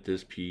maybe hit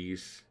this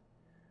piece.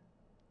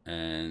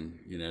 And,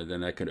 you know,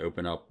 then that could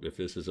open up if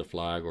this is a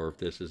flag or if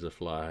this is a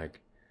flag.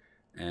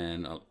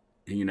 And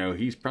you know,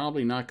 he's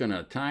probably not going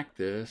to attack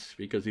this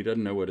because he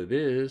doesn't know what it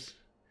is.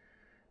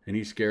 And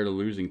he's scared of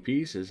losing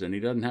pieces. And he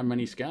doesn't have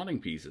many scouting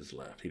pieces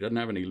left. He doesn't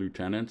have any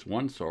lieutenants,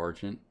 1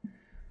 sergeant,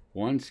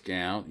 1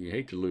 scout. You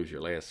hate to lose your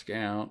last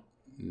scout.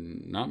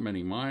 Not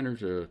many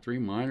minors, 3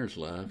 minors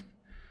left.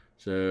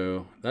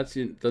 So that's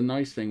the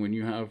nice thing when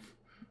you have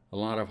a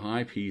lot of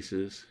high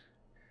pieces.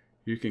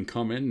 You can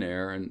come in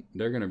there and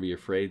they're going to be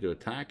afraid to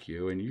attack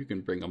you. And you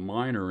can bring a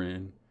minor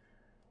in,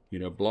 you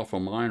know, bluff a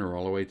minor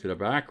all the way to the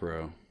back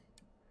row.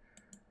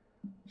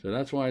 So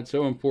that's why it's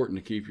so important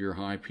to keep your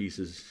high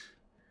pieces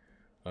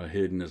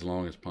hidden as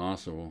long as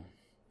possible,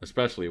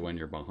 especially when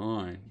you're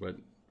behind. But,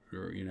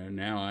 you know,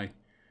 now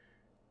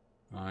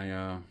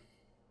I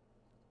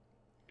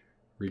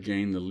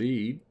regain the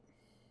lead.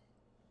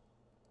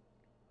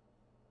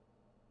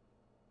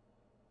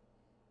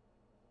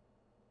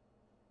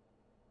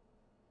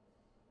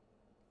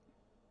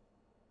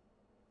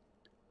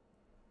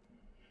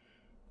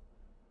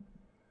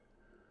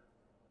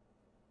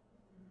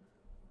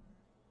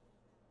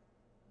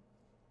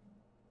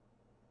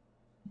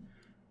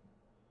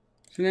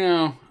 So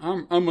now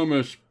I'm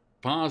almost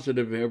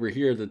positive over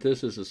here that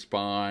this is a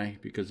spy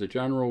because the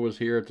general was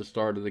here at the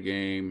start of the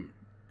game,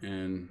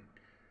 and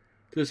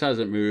this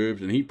hasn't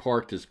moved, and he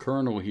parked his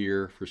colonel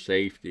here for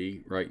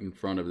safety right in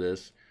front of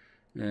this.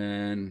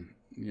 And,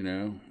 you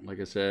know, like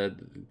I said,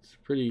 it's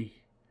pretty,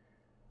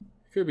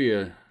 it could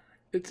be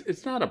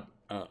it's not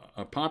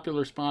a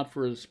popular spot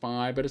for a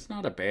spy, but it's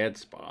not a bad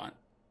spot.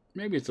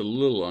 Maybe it's a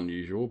little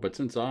unusual, but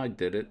since I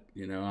did it,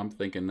 you know, I'm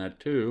thinking that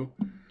too.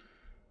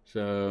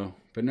 So,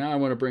 but now I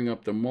want to bring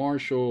up the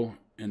marshal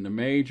and the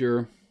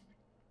major,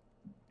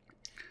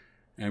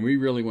 and we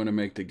really want to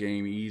make the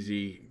game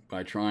easy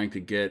by trying to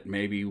get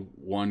maybe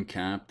one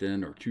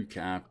captain or two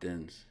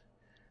captains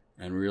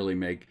and really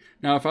make...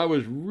 Now, if I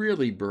was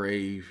really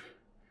brave,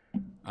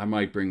 I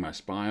might bring my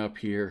spy up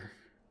here.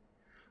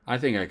 I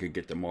think I could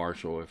get the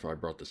marshal if I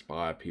brought the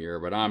spy up here,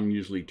 but I'm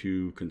usually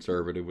too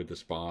conservative with the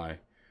spy.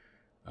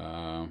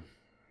 I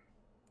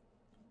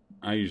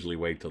usually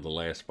wait till the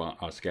last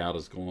scout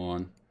is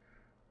gone.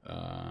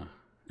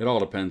 It all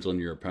depends on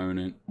your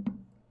opponent.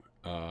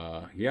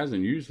 He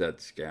hasn't used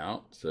that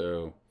scout,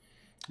 so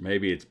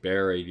maybe it's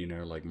buried, you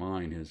know, like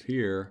mine is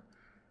here.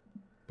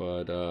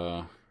 But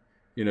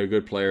you know,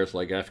 good players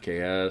like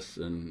FKS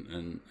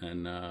and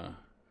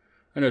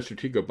I know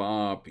Stratego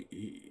Bob,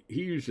 he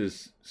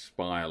uses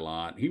spy a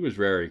lot. He was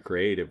very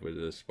creative with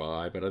his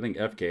spy, but I think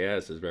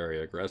FKS is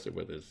very aggressive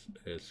with his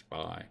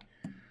spy.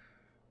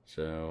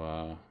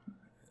 So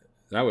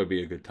that would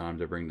be a good time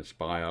to bring the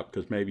spy up,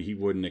 because maybe he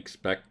wouldn't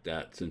expect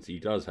that since he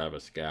does have a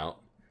scout.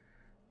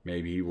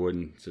 Maybe he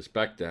wouldn't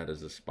suspect that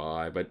as a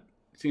spy, but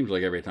it seems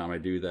like every time I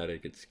do that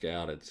it gets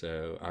scouted,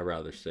 so I'd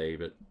rather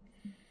save it.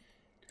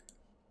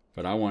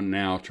 But I want to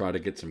now try to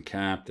get some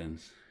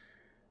captains.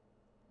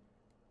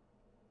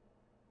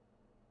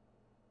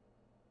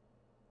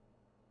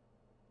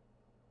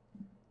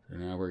 So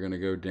now we're going to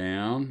go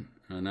down,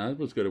 and that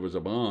was good. It was a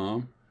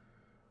bomb.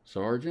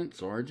 Sergeant,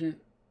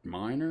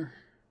 minor.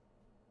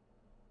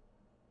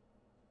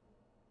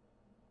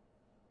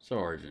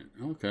 Sergeant,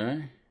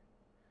 okay.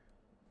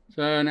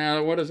 So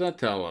now what does that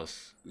tell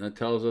us? That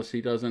tells us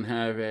he doesn't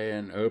have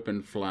an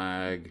open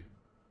flag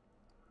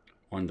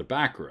on the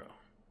back row,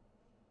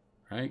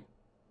 right?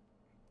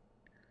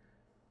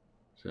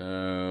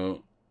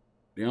 So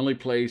the only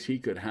place he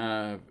could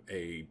have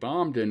a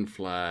bombed-in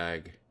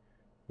flag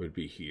would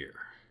be here,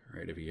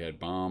 right? If he had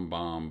bomb.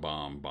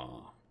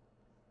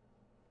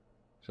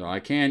 So I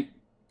can't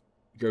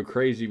go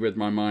crazy with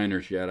my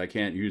miners yet. I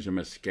can't use them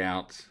as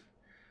scouts,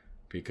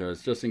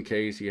 because just in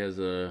case he has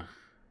a...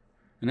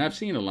 And I've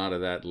seen a lot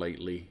of that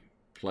lately.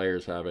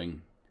 Players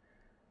having,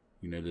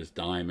 you know, this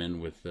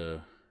diamond with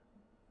the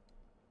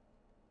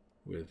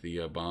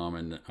bomb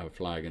and a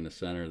flag in the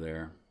center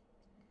there.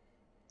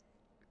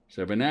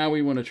 So, but now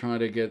we want to try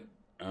to get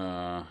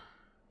a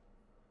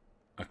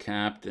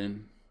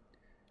captain.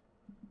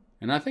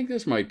 And I think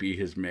this might be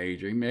his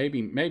major.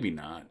 Maybe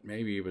not.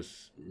 Maybe it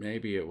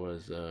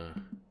was a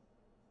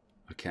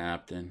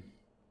captain.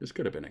 This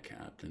could have been a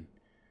captain.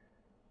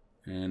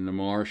 And the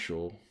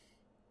marshal.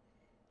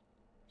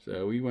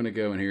 So we want to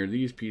go in here.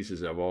 These pieces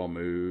have all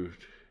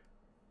moved.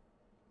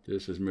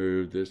 This has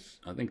moved. This,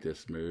 I think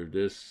this moved.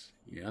 This,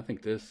 yeah, I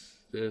think this.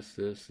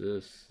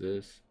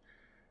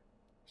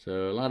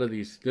 So a lot of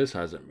these, this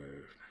hasn't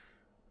moved.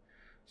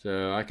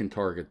 So I can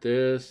target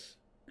this,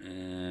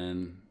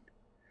 and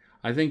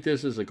I think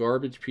this is a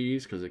garbage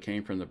piece because it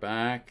came from the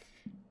back.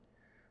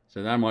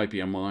 So that might be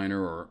a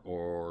minor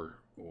or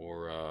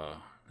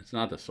it's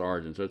not the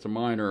sergeant. So it's a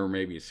minor or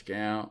maybe a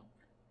scout.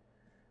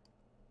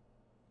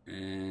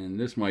 And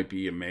this might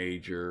be a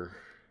major.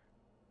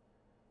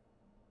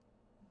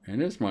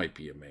 And this might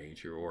be a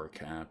major or a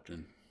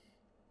captain.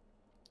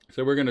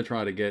 So we're going to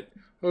try to get,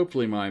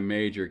 hopefully my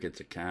major gets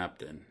a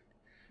captain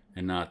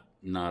and not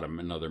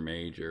another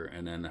major.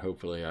 And then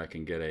hopefully I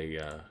can get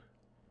a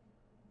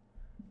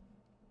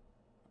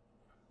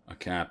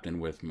captain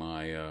with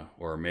my,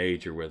 or a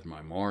major with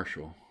my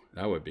marshal.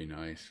 That would be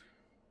nice.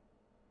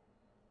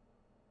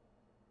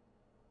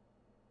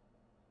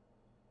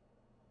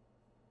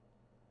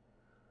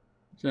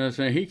 So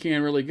he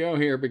can't really go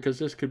here because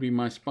this could be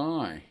my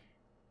spy.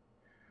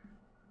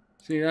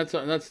 See, that's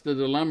the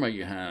dilemma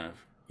you have.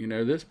 You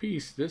know, this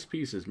piece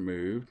is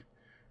moved,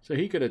 so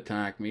he could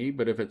attack me.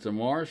 But if it's a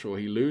marshal,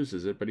 he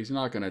loses it. But he's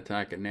not going to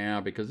attack it now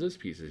because this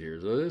piece is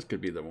here. So this could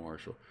be the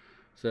marshal.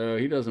 So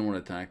he doesn't want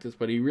to attack this,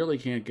 but he really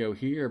can't go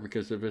here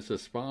because if it's a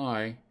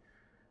spy,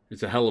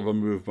 it's a hell of a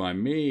move by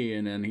me,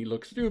 and then he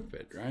looks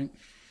stupid, right?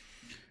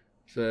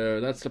 So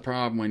that's the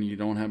problem when you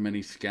don't have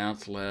many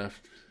scouts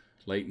left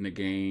late in the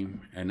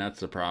game, and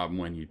that's the problem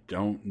when you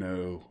don't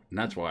know. And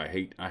that's why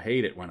I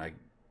hate it when I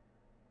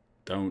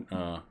don't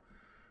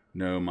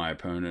know my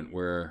opponent,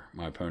 where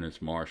my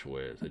opponent's marshal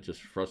is. It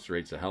just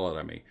frustrates the hell out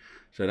of me.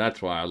 So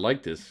that's why I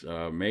like this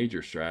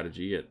major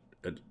strategy.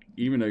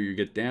 Even though you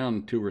get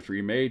down 2 or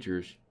 3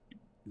 majors,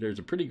 there's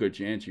a pretty good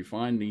chance you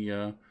find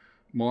the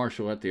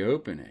marshal at the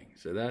opening.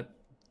 So that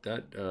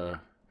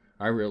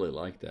I really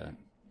like that.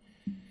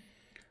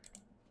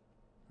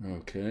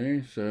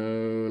 Okay,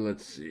 so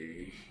let's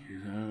see.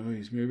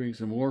 He's moving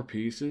some more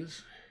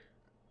pieces.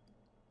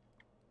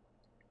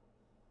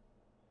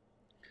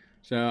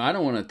 So I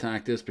don't want to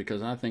attack this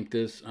because I think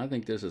this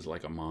is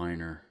like a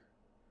minor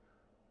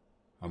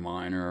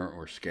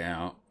or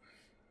scout.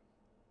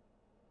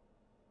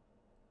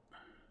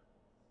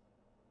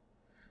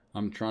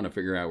 I'm trying to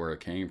figure out where it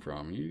came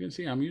from. You can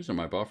see I'm using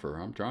my buffer.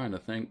 I'm trying to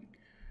think,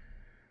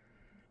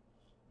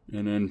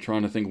 and then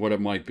trying to think what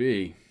it might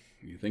be.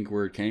 You think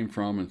where it came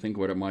from and think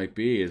what it might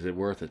be. Is it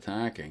worth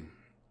attacking?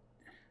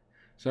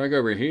 So I go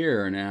over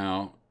here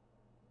now.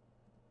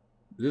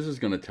 This is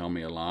going to tell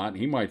me a lot.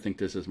 He might think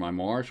this is my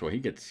marshal. He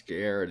gets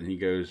scared and he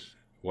goes,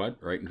 what?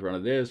 Right in front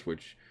of this,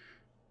 which,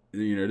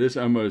 you know, this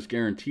almost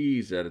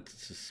guarantees that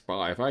it's a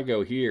spy. If I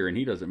go here and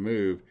he doesn't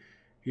move,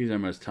 he's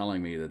almost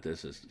telling me that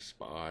this is a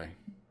spy.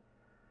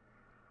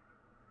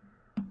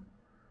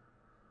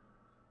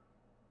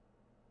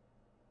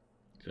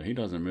 So he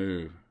doesn't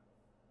move.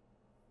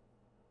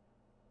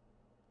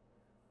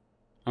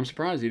 I'm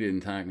surprised he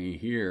didn't attack me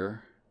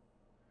here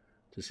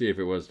to see if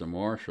it was the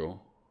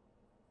marshal.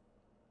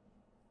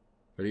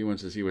 But he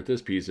wants to see what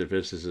this piece, if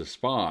this is a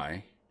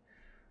spy.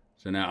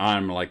 So now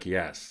I'm like,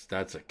 yes,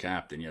 that's a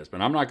captain, yes.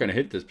 But I'm not going to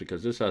hit this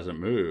because this hasn't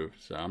moved.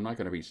 So I'm not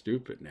going to be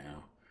stupid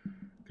now.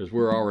 Because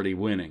we're already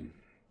winning.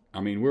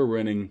 I mean, we're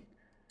winning.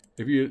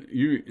 If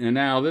and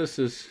now this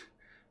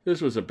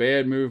was a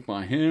bad move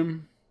by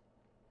him.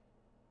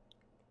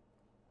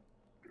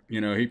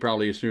 You know, he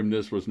probably assumed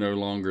this was no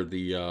longer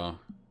the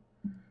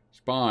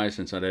spy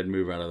since I didn't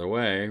move out of the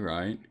way,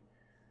 right?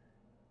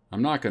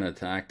 I'm not going to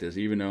attack this,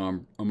 even though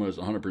I'm almost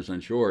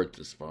 100% sure it's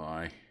a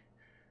spy.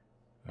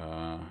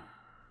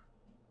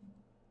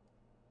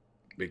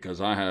 Because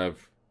I have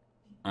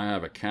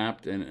a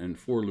captain and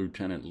 4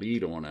 lieutenant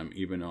lead on him,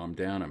 even though I'm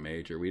down a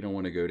major. We don't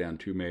want to go down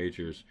 2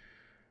 majors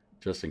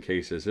just in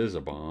case this is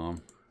a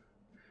bomb.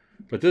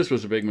 But this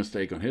was a big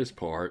mistake on his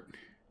part.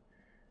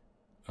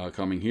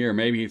 Coming here,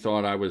 maybe he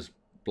thought I was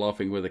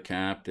bluffing with a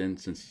captain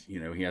since,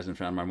 you know, he hasn't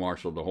found my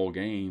marshal the whole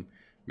game.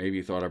 Maybe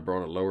he thought I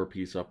brought a lower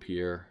piece up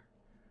here.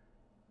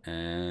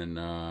 And,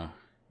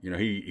 you know,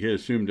 he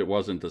assumed it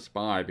wasn't the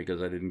spy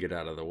because I didn't get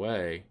out of the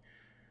way.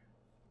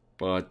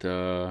 But,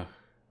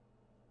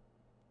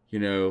 you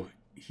know,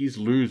 he's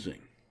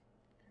losing.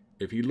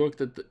 If he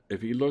looked at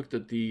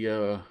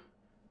the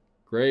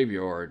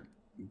graveyard,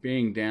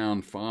 being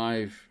down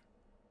 5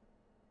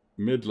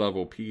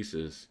 mid-level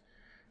pieces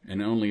and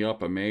only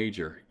up a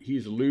major,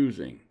 he's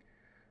losing.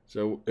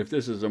 So if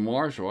this is a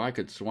marshal, I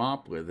could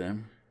swap with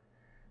him,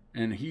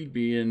 and he'd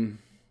be in,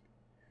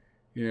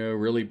 you know,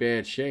 really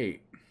bad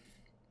shape.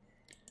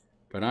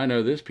 But I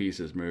know this piece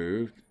has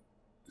moved,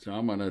 so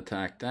I'm going to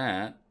attack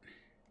that.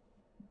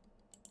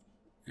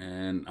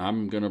 And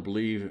I'm going to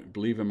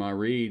believe in my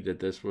read that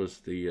this was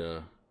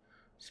the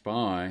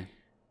spy.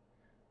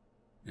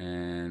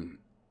 And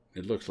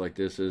it looks like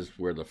this is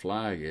where the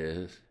flag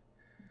is.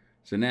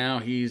 So now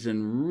he's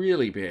in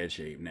really bad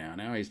shape now.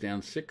 Now he's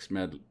down 6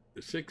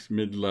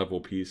 mid-level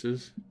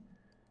pieces.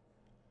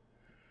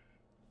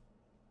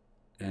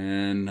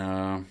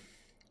 And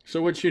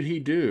so what should he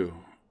do?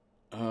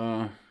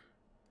 You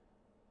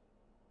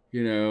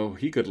know,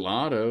 he could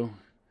lotto.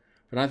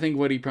 But I think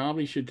what he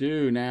probably should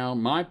do now,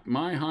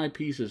 my high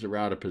pieces are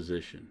out of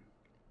position.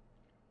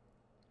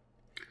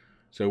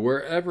 So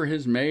wherever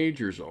his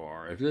majors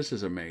are, if this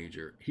is a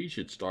major, he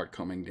should start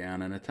coming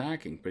down and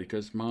attacking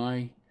because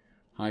my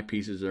high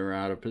pieces are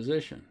out of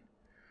position.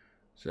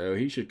 So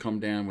he should come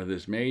down with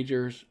his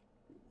majors,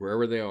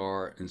 wherever they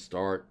are, and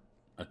start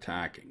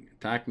attacking.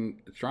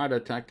 Try to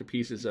attack the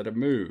pieces that have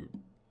moved.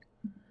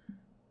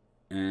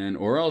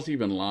 Or else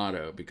even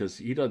lotto, because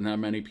he doesn't have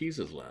many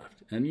pieces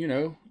left. And, you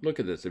know, look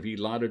at this. If he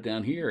lottoed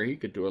down here, he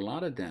could do a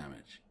lot of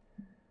damage.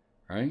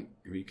 Right?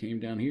 If he came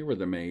down here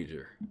with a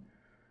major.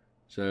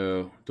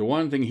 So, the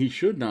one thing he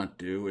should not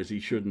do is he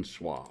shouldn't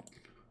swap.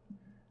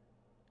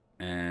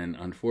 And,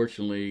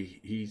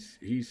 unfortunately,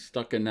 he's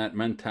stuck in that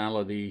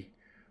mentality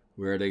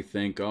where they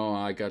think, oh,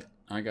 I got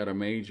a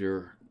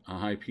major, a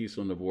high piece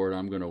on the board,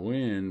 I'm going to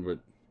win.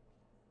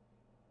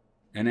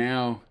 And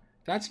now,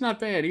 that's not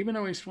bad. Even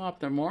though he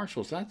swapped the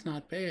marshals, that's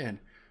not bad.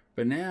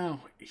 But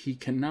now he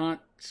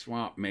cannot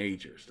swap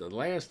majors. The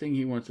last thing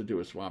he wants to do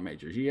is swap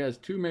majors. He has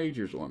 2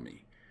 majors on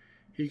me.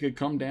 He could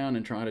come down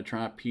and try to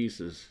trap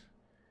pieces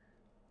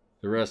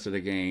the rest of the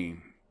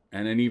game.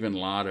 And then even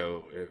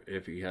lotto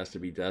if he has to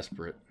be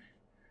desperate.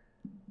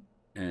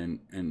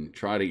 And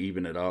try to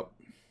even it up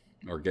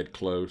or get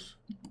close.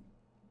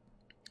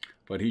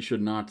 But he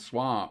should not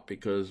swap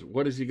because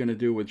what is he going to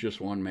do with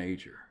just 1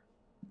 major?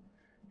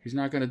 He's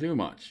not going to do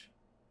much.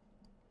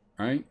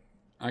 Right?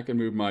 I can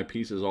move my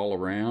pieces all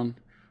around,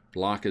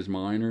 block his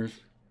minors,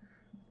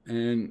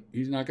 and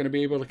he's not going to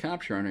be able to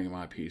capture any of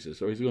my pieces,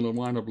 so he's going to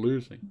wind up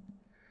losing.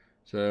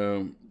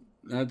 So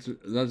that's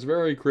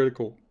very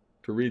critical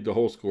to read the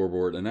whole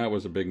scoreboard, and that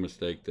was a big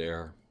mistake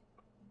there.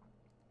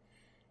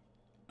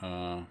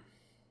 That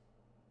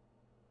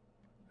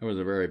was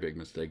a very big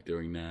mistake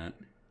doing that.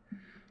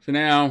 So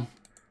now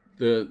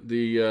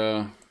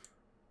the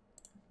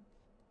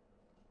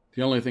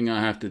only thing I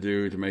have to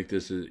do to make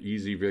this an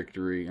easy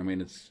victory, I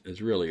mean,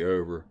 it's really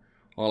over.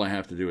 All I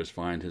have to do is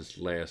find his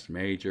last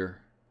major.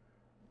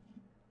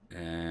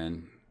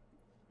 and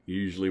you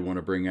usually want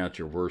to bring out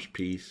your worst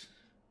piece,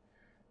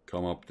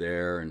 come up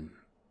there, and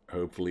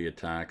hopefully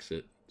attacks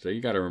it. So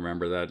you got to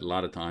remember that a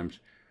lot of times,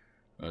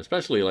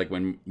 especially like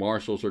when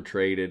marshals are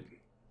traded,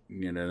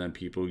 you know, then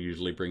people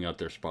usually bring out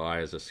their spy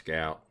as a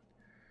scout.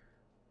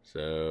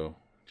 So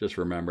just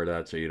remember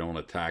that so you don't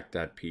attack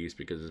that piece,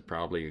 because it's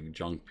probably a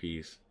junk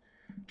piece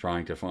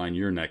trying to find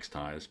your next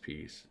highest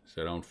piece.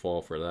 So don't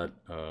fall for that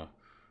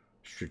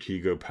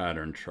Stratego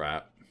pattern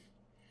trap.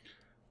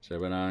 So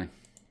but I,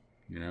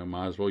 you know,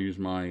 might as well use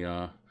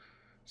my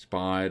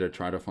spy to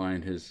try to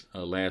find his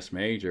last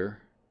major,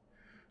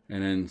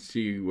 and then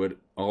see what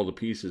all the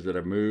pieces that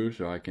have moved,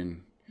 so I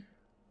can,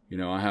 you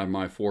know, I have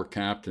my 4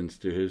 captains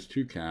to his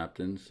 2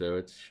 captains, so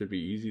it should be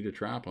easy to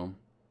trap him.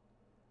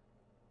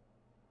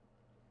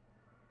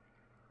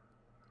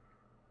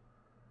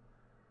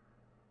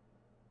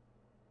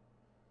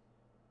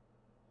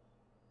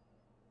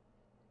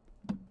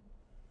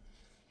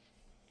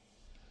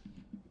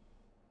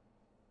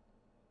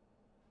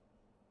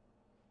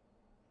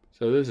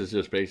 So this is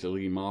just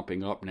basically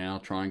mopping up now,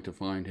 trying to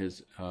find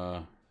his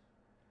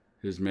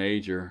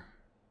major.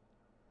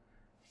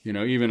 You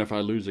know, even if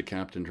I lose a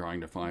captain trying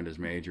to find his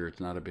major,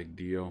 it's not a big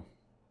deal.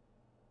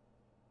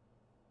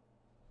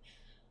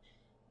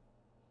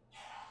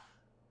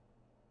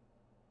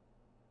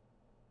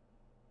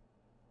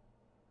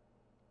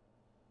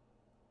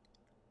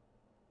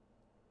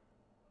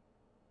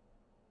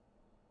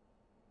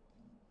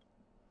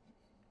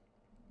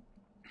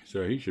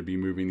 So he should be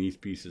moving these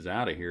pieces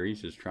out of here.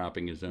 He's just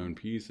trapping his own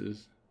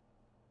pieces.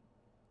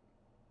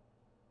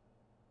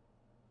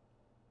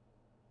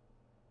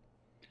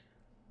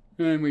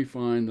 And we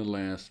find the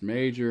last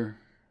major.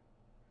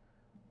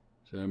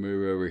 So I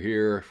move over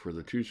here for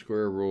the 2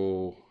 square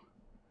rule,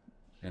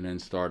 and then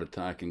start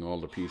attacking all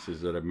the pieces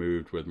that have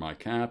moved with my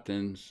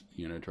captains.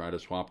 You know, try to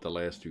swap the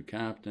last 2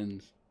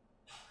 captains,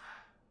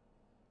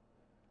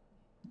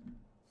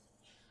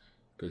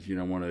 because you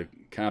don't want a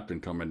captain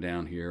coming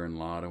down here and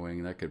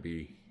lottoing. That could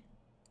be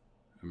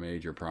a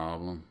major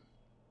problem.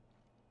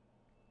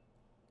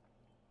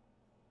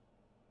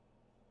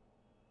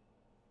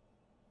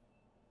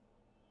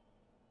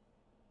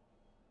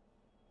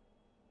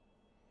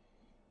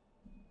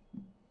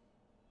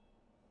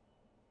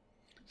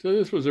 So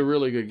this was a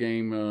really good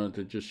game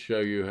to just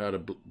show you how to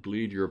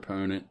bleed your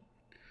opponent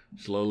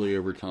slowly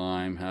over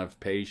time, have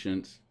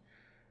patience.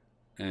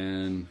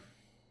 And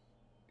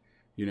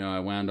you know, I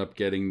wound up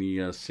getting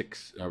the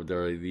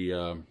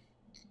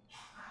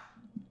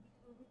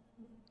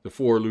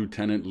 4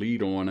 lieutenant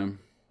lead on him,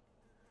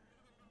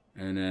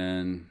 and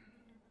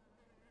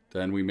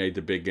then we made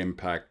the big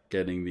impact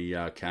getting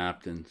the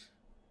captains,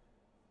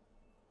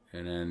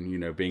 and then, you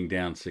know, being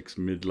down 6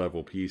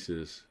 mid-level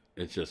pieces,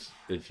 it's just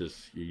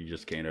you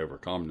just can't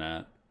overcome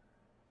that.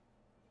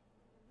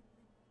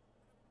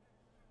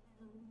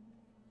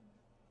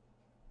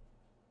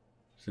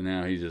 So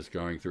now he's just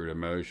going through the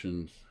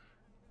motions,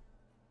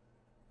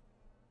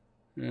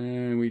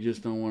 and we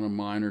just don't want a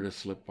miner to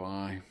slip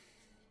by.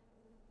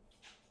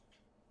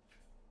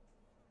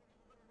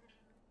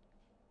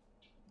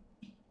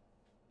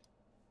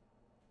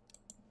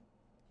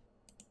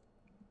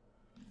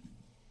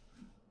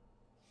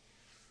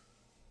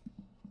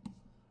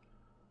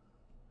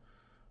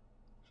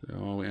 So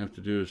all we have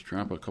to do is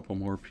trap a couple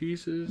more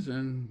pieces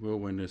and we'll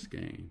win this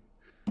game.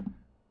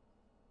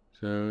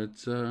 So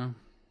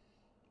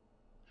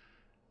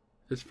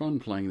it's fun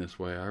playing this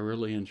way. I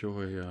really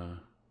enjoy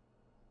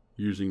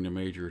using the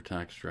major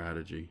attack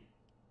strategy.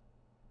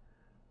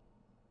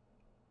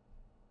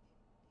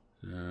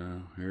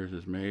 So here's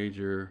his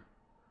major.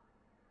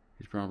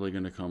 He's probably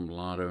going to come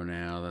lotto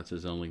now. That's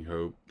his only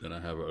hope, that I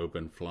have an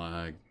open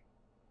flag.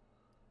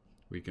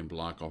 We can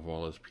block off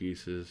all his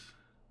pieces.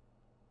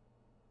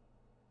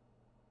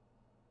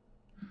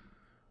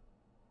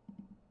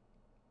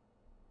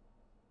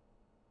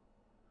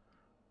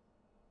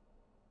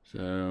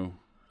 So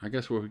I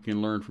guess what we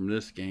can learn from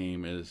this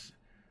game is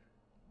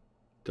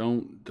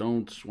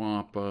don't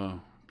swap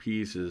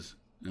pieces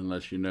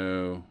unless you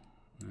know.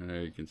 I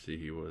know you can see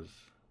he was,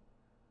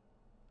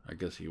 I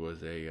guess he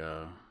was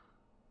a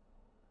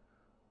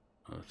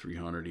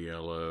 300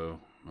 ELO.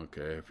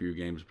 Okay, a few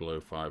games below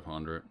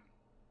 500.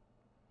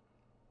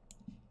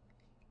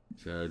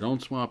 So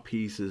don't swap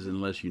pieces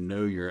unless you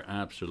know you're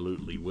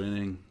absolutely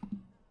winning.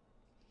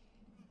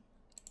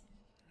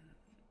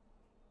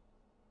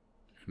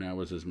 And that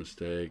was his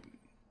mistake.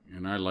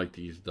 And I like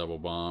these double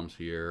bombs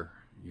here.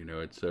 You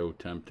know, it's so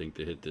tempting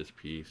to hit this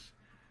piece.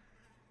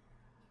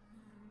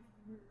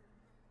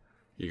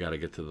 You got to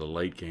get to the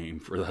late game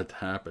for that to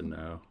happen,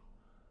 though.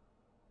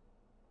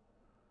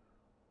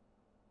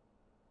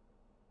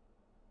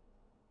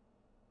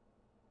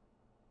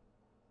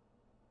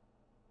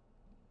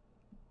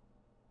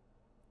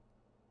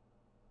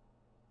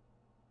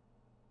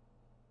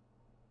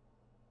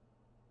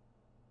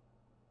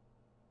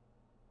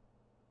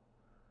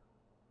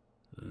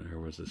 There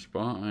was a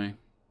spy.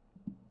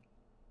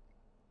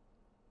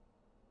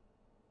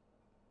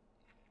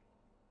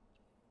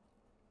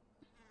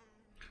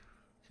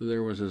 So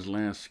there was his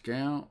last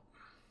scout.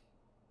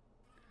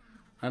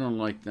 I don't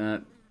like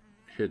that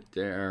hit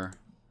there.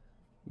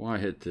 Why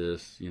hit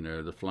this? You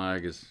know, the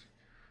flag is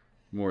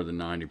more than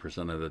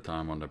 90% of the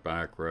time on the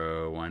back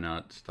row. Why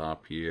not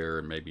stop here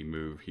and maybe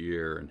move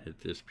here and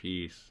hit this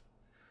piece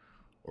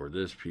or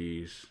this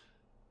piece?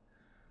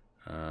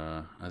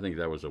 I think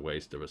that was a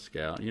waste of a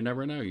scout. You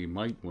never know, you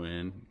might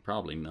win,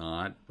 probably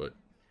not, but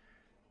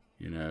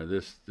you know,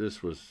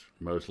 this was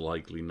most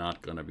likely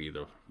not going to be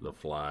the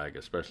flag,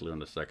 especially on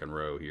the second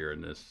row here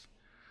in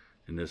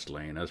this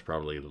lane. That's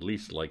probably the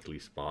least likely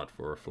spot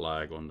for a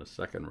flag on the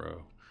second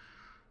row.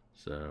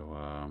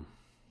 So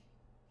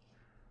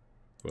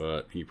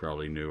but he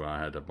probably knew I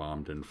had a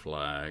bombed-in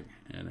flag,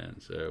 and then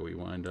so we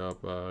wind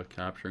up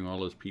capturing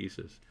all his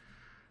pieces.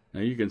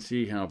 Now you can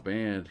see how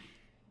bad,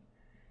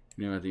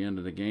 you know, at the end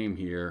of the game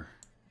here,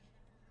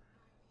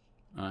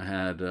 I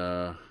had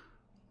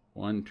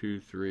 1, 2,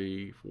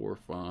 3, 4,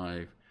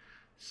 5,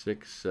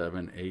 6,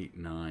 7, 8,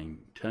 9,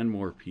 10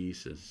 more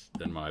pieces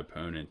than my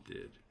opponent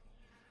did.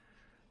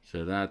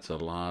 So that's a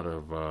lot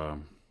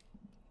of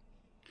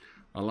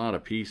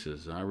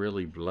pieces. I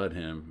really bled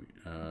him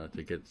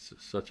to get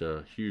such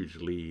a huge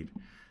lead,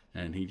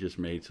 and he just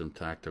made some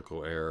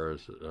tactical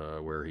errors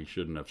where he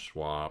shouldn't have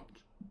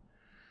swapped.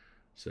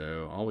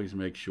 So always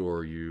make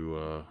sure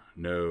you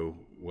know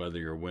whether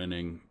you're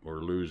winning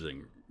or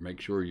losing.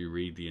 Make sure you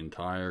read the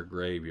entire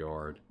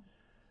graveyard,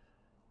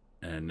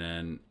 and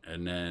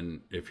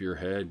then if you're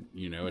ahead,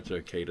 you know, it's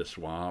okay to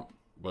swap.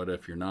 But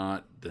if you're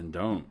not, then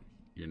don't.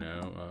 You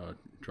know,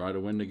 try to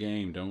win the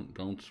game.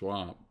 Don't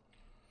swap.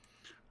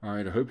 All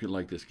right, I hope you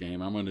like this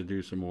game. I'm going to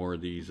do some more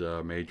of these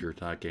major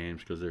attack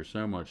games because they're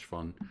so much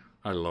fun.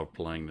 I love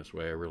playing this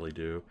way, I really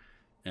do,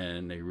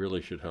 and they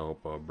really should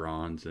help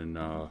bronze and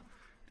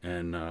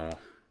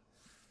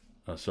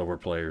silver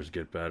players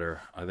get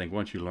better. I think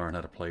once you learn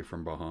how to play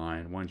from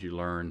behind, once you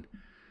learn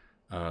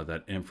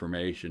that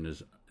information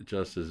is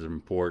just as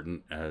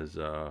important as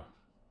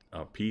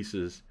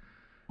pieces,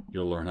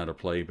 you'll learn how to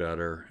play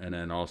better, and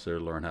then also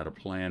learn how to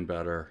plan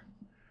better,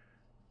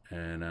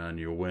 and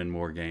you'll win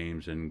more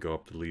games and go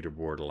up the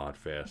leaderboard a lot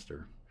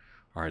faster.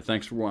 All right,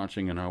 thanks for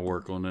watching, and I'll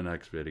work on the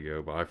next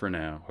video. Bye for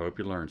now. Hope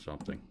you learned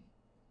something.